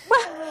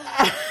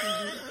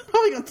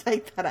 Probably going to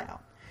take that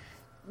out.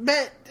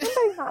 But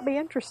somebody might be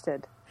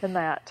interested in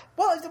that.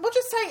 Well, we'll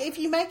just say if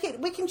you make it,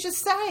 we can just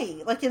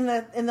say like in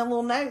the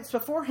little notes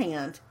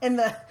beforehand in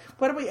the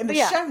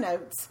show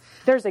notes.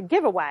 There's a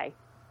giveaway.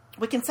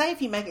 We can say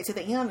if you make it to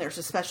the end, there's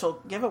a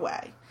special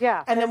giveaway.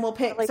 Yeah, and then we'll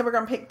pick. So we're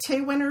going to pick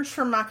 2 winners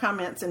from my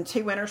comments and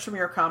 2 winners from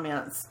your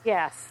comments.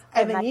 Yes,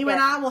 and then you and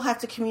I will have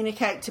to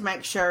communicate to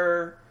make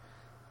sure.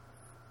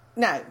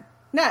 No,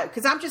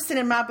 because I'm just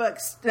sending my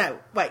books. No,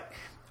 wait.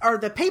 Are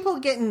the people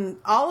getting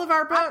all of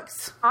our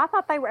books? I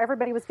thought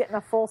everybody was getting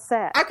a full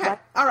set. Okay,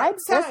 all right.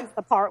 So this is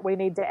the part we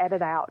need to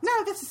edit out.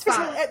 No, this is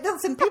fine.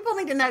 Listen, people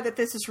need to know that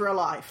this is real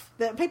life.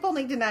 That people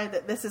need to know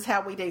that this is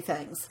how we do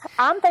things.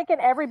 I'm thinking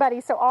everybody.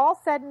 So all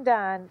said and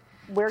done,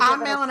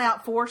 I'm mailing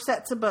out 4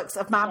 sets of books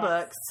of my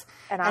books,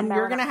 and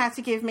you're going to have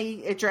to give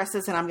me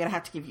addresses, and I'm going to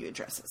have to give you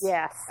addresses.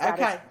 Yes.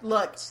 Okay.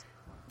 Look,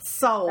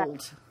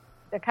 sold.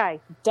 Okay.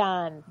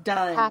 Done.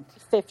 Happy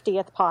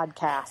 50th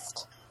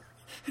podcast.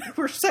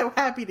 We're so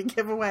happy to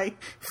give away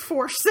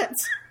 4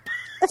 sets.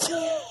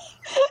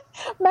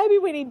 Maybe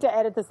we need to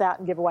edit this out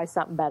and give away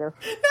something better.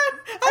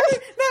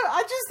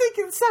 I just think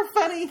it's so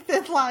funny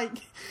that like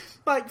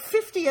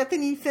 50th,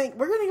 and you think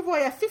we're going to give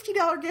away a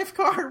 $50 gift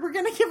card. We're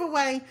going to give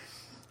away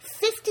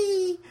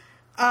 50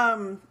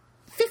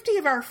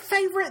 of our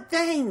favorite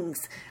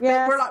things.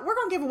 Yes. We're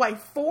going to give away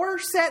 4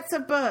 sets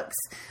of books.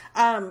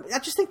 I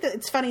just think that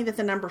it's funny that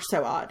the number's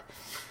so odd.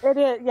 It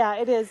is, yeah,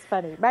 it is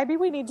funny. Maybe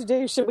we need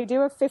to should we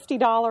do a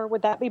 $50?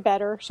 Would that be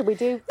better? Should we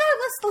do? No,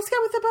 let's go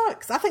with the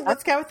books. I think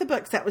let's go with the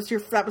books. That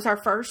was our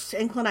first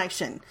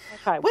inclination.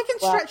 Okay. We can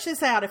stretch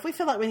this out. If we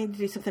feel like we need to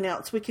do something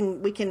else, we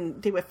can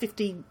do a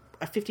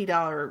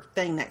 $50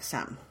 thing next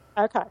time.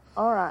 Okay.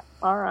 All right.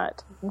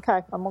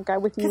 Okay. I'm going to go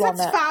with you on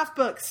that. That's 5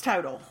 books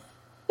total.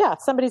 Yeah,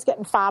 somebody's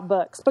getting 5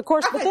 books. But of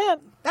course, okay.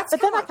 but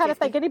then I kind of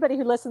think anybody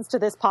who listens to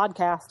this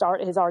podcast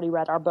has already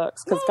read our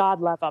books because God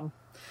love them.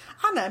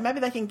 I know. Maybe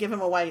they can give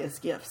them away as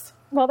gifts.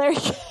 Well, there you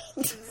go.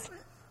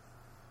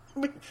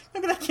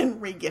 Maybe they can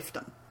re-gift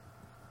them.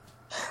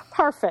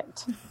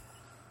 Perfect.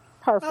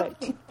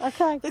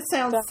 Okay. This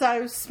sounds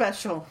so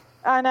special.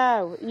 I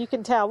know. You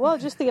can tell. Well,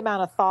 just the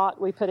amount of thought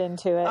we put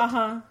into it.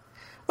 Uh-huh.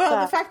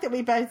 Well, the fact that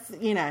we both,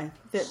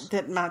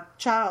 that my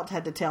child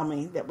had to tell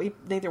me that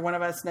neither one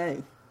of us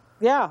knew.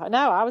 Yeah,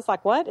 no, I was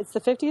like, what? It's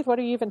the 50th? What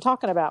are you even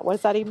talking about? What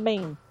does that even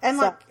mean? And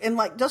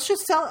let's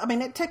just sell. I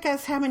mean, it took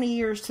us how many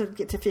years to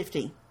get to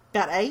 50?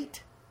 About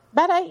 8?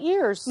 About 8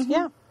 years. Mm-hmm.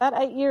 Yeah, about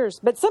 8 years.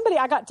 But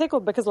I got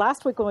tickled because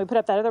last week when we put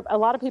up a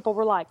lot of people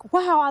were like,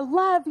 wow, I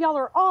love y'all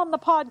are on the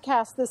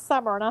podcast this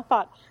summer. And I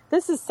thought,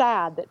 this is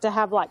sad that to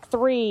have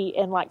 3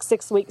 in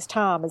 6 weeks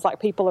time is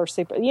people are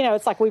super,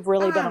 it's like we've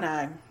really been.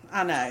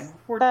 I know.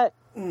 But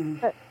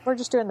we're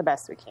just doing the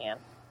best we can.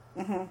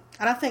 And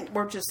I think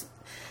we're just,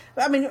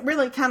 I mean,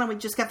 really kind of, we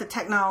just got the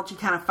technology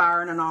kind of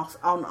firing on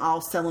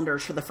all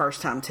cylinders for the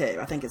first time too.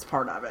 I think it's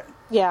part of it.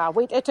 Yeah,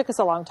 it took us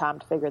a long time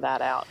to figure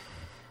that out.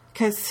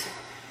 Because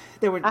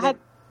I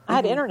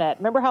had internet.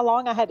 Remember how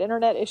long I had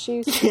internet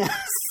issues? Yes.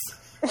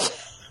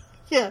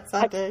 Yes,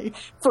 I do.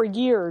 For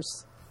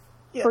years.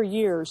 Yes. For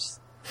years.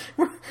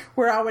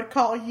 Where I would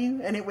call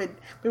you and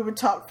we would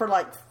talk for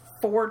like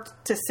 4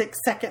 to 6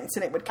 seconds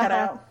and it would cut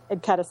out.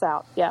 It'd cut us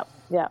out. Yep.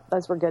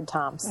 Those were good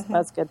times.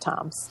 Those good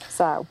times.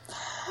 So. All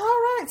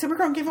right. So we're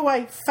going to give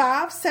away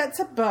 5 sets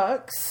of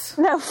books.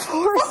 No,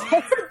 4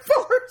 sets.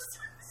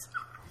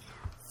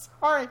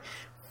 4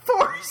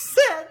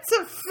 sets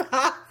of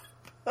 5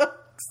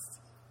 books.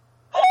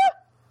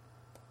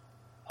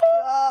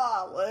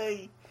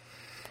 Golly.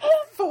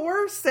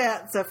 4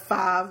 sets of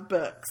 5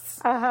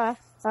 books.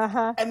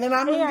 And then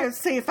I'm going to go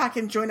see if I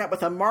can join up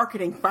with a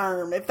marketing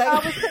firm. If they, I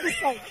was going to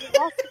say,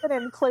 we're also going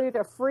to include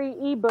a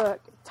free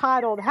ebook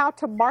titled "How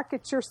to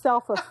Market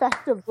Yourself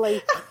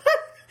Effectively."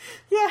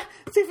 Yeah,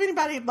 see if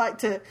anybody would like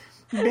to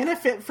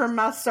benefit from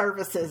my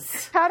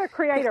services. How to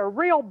create a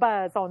real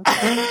buzz on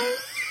Facebook.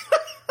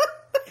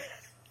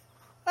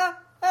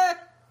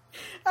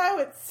 Oh,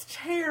 it's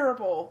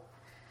terrible.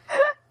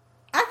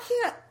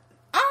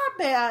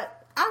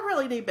 I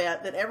really do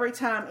bet that every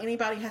time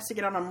anybody has to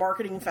get on a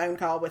marketing phone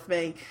call with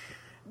me,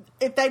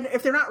 if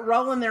they're not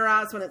rolling their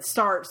eyes when it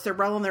starts, they're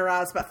rolling their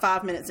eyes about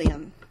 5 minutes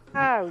in.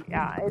 Oh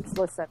yeah,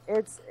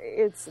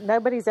 it's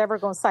nobody's ever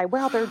going to say,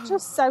 well, they're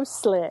just so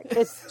slick.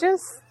 It's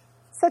just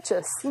such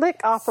a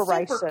slick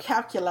operation. Super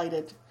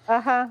calculated.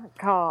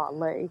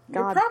 Golly.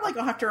 You're probably going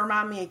to have to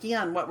remind me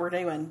again what we're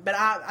doing, but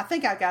I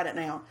think I got it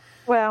now.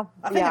 Well,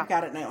 I think I've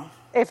got it now.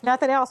 If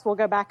nothing else, we'll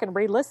go back and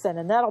re-listen,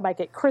 and that'll make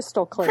it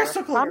crystal clear.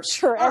 Crystal clear. I'm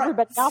sure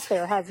everybody out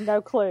there has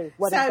no clue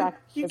what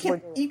exactly we're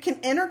doing. You can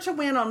enter to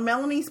win on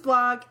Melanie's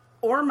blog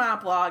or my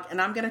blog,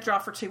 and I'm going to draw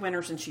for 2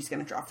 winners, and she's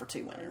going to draw for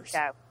 2 winners.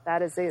 No,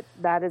 that is it.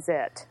 That is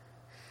it.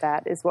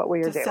 That is what we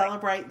are doing. To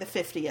celebrate the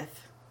 50th.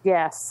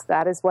 Yes,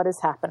 that is what is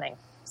happening.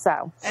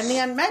 So, and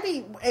then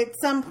maybe at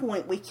some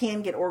point we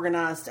can get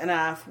organized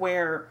enough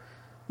where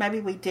maybe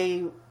we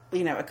do,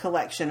 a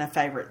collection of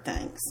favorite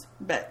things.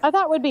 But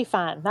that would be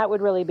fun. That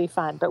would really be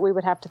fun. But we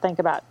would have to think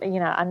about,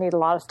 I need a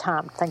lot of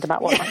time to think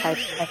about what my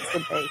favorite things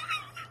would be.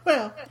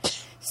 Well,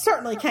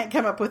 certainly can't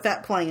come up with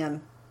that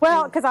plan.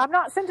 Well, because I'm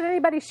not sending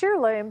anybody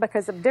Shearloom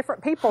because of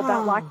different people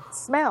don't like the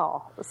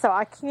smell. So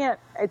I can't,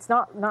 it's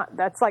not,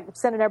 that's like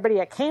sending everybody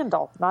a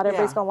candle. Not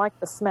everybody's going to like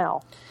the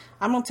smell.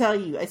 I'm going to tell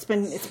you, it's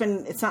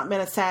not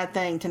been a sad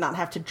thing to not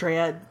have to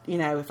dread,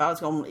 if I was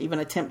going to even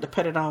attempt to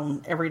put it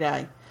on every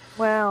day.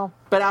 Well.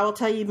 But I will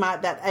tell you,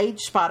 that age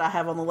spot I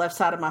have on the left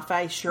side of my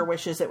face sure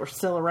wishes it were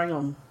still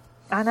around.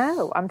 I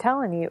know. I'm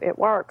telling you, it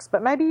works.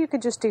 But maybe you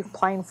could just do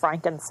plain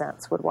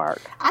frankincense would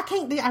work. I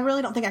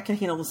really don't think I can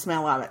handle the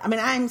smell of it. I mean,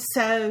 I'm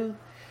so...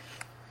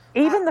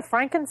 Even the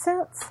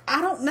frankincense?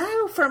 I don't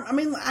know.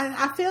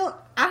 I feel...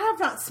 I have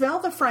not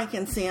smelled the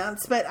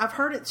frankincense, but I've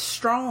heard it's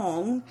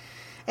strong.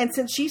 And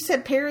since you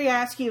said Perry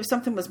asked you if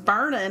something was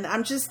burning,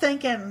 I'm just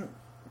thinking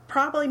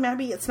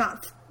maybe it's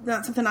not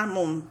something I'm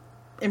going to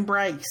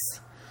embrace.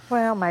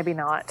 Well, maybe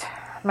not.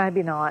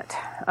 Maybe not.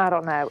 I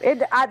don't know.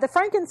 The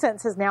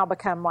frankincense has now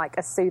become like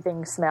a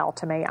soothing smell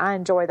to me. I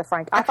enjoy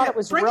the I thought it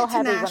was real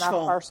heavy when I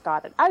first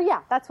got it. Oh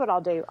yeah, that's what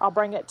I'll do. I'll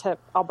bring it to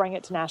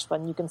Nashville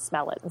and you can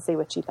smell it and see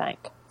what you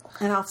think.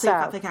 And I'll see if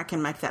I think I can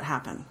make that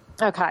happen.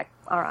 Okay.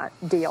 All right.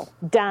 Deal.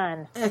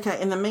 Done.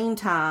 Okay. In the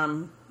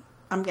meantime,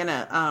 I'm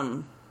gonna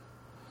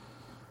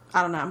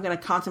I don't know. I'm gonna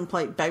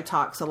contemplate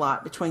Botox a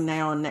lot between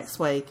now and next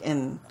week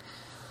and.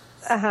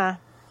 Some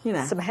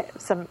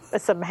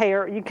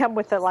hair. You come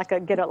with get it like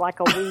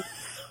a wig.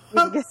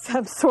 You get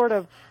some sort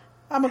of.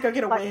 I'm gonna go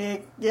get a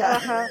wig.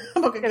 Yeah,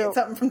 I'm gonna go get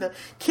something from the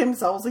Kim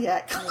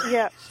Zolciak.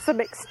 Yeah,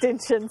 some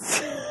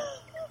extensions.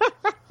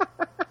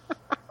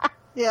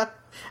 Yeah,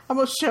 I'm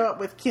gonna show up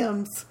with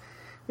Kim's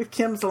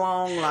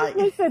long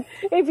Listen,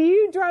 if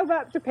you drove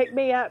up to pick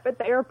me up at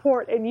the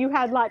airport and you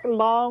had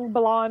long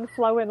blonde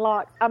flowing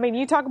locks, I mean,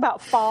 you talk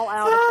about fall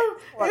out of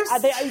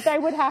the airport. They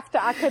would have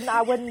to.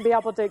 I wouldn't be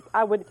able to.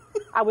 I would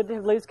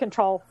lose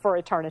control for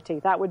eternity.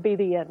 That would be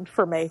the end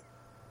for me.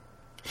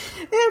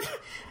 If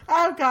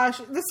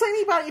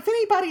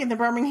anybody in the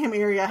Birmingham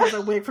area has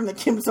a wig from the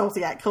Kim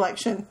Zolciak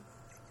collection,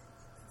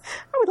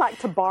 I would like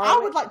to borrow. I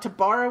would like to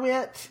borrow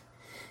it.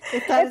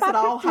 If that is at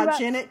all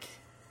hygienic.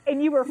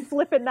 And you were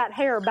flipping that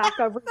hair back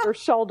over your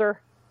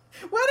shoulder.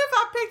 What if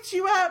I picked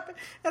you up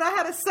and I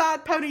had a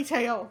side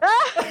ponytail?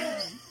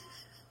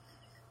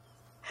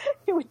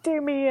 It would do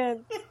me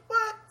in.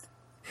 What?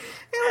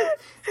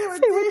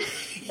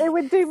 It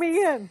would do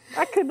me in.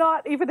 I could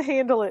not even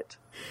handle it.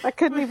 I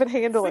couldn't even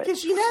handle it.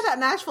 Because that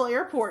Nashville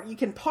airport, you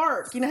can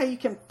park. You know how you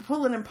can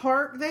pull in and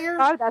park there?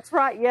 Oh, that's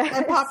right, yes.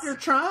 And pop your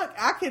trunk?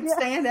 I could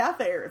stand out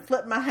there and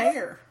flip my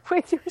hair.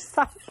 With your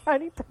side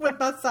ponytail. With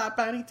my side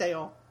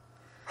ponytail.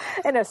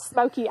 And a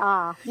smoky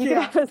eye. You could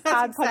have a side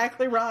that's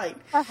exactly right.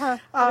 A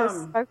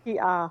smoky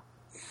eye.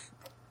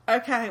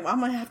 Okay, well, I'm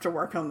going to have to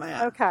work on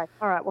that. Okay.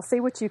 All right. Well, see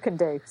what you can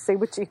do. See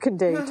what you can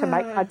do to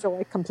make my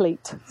joy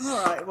complete.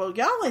 All right. Well,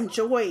 y'all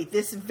enjoy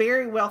this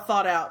very well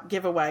thought out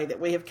giveaway that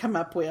we have come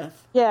up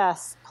with.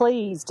 Yes,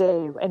 please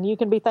do. And you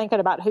can be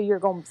thinking about who you're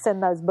going to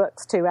send those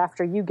books to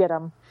after you get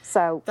them.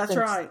 So that's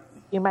right.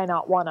 You may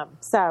not want them.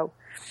 So,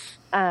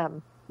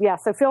 yeah,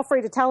 so feel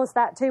free to tell us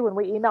that too when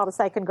we email to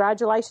say,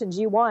 congratulations,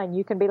 you won.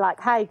 You can be like,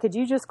 hey, could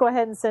you just go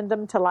ahead and send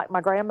them to like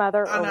my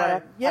grandmother or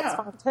whatever? Yeah. That's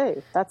fine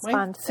too. That's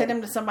fine too. Send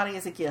them to somebody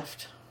as a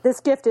gift.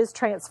 This gift is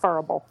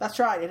transferable. That's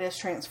right. It is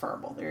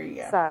transferable. There you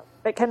go. So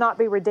it cannot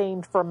be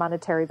redeemed for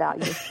monetary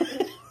value.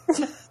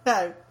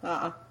 No,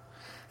 because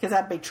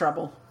that'd be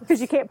trouble. Because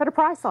you can't put a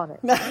price on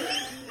it. No.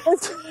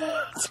 That's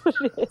what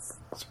it is.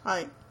 That's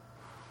right.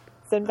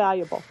 It's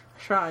invaluable.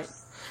 That's right.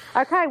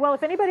 Okay, well,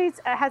 if anybody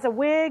has a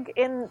wig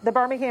in the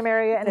Birmingham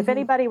area, and if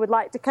anybody would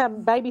like to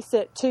come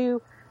babysit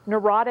 2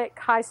 neurotic,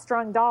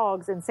 high-strung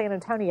dogs in San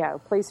Antonio,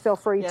 please feel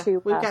free to.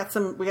 We got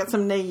some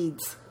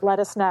needs. Let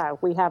us know.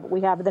 We have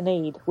the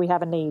need. We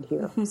have a need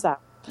here. So.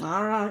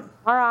 All right.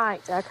 All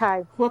right.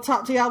 Okay. We'll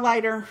talk to y'all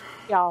later.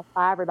 Y'all.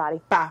 Bye,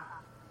 everybody. Bye.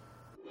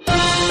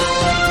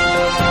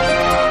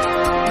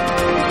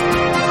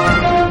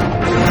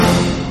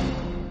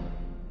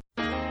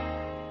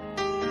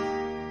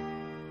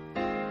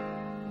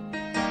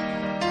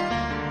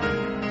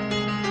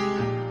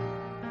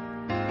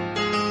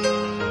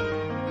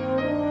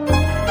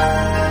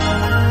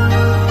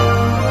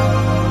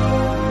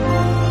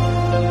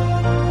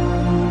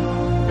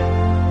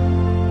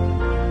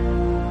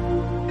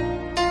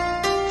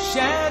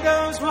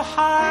 Shadows were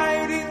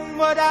hiding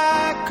what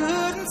I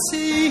couldn't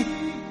see.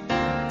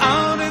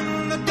 Out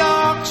in the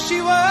dark she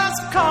was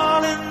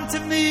calling to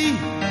me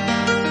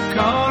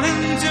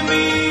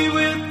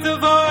with the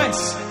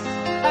voice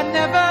I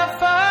never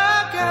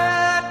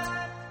forget.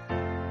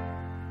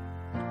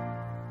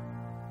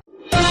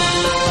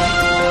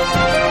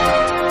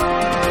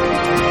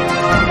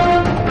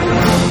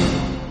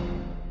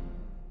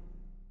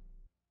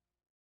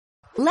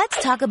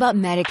 Let's talk about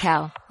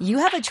Medi-Cal. You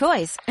have a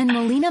choice, and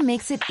Molina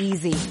makes it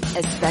easy,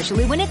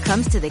 especially when it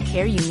comes to the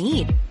care you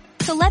need.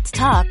 So let's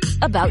talk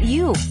about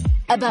you,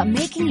 about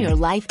making your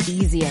life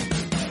easier,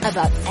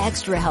 about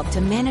extra help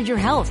to manage your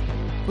health.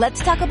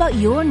 Let's talk about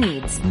your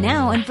needs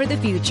now and for the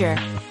future.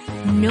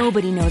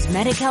 Nobody knows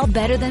Medi-Cal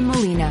better than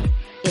Molina.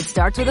 It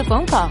starts with a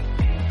phone call.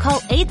 Call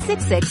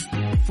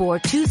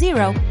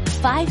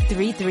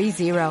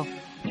 866-420-5330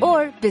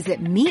 or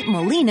visit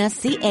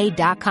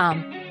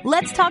meetmolinaca.com.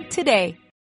 Let's talk today.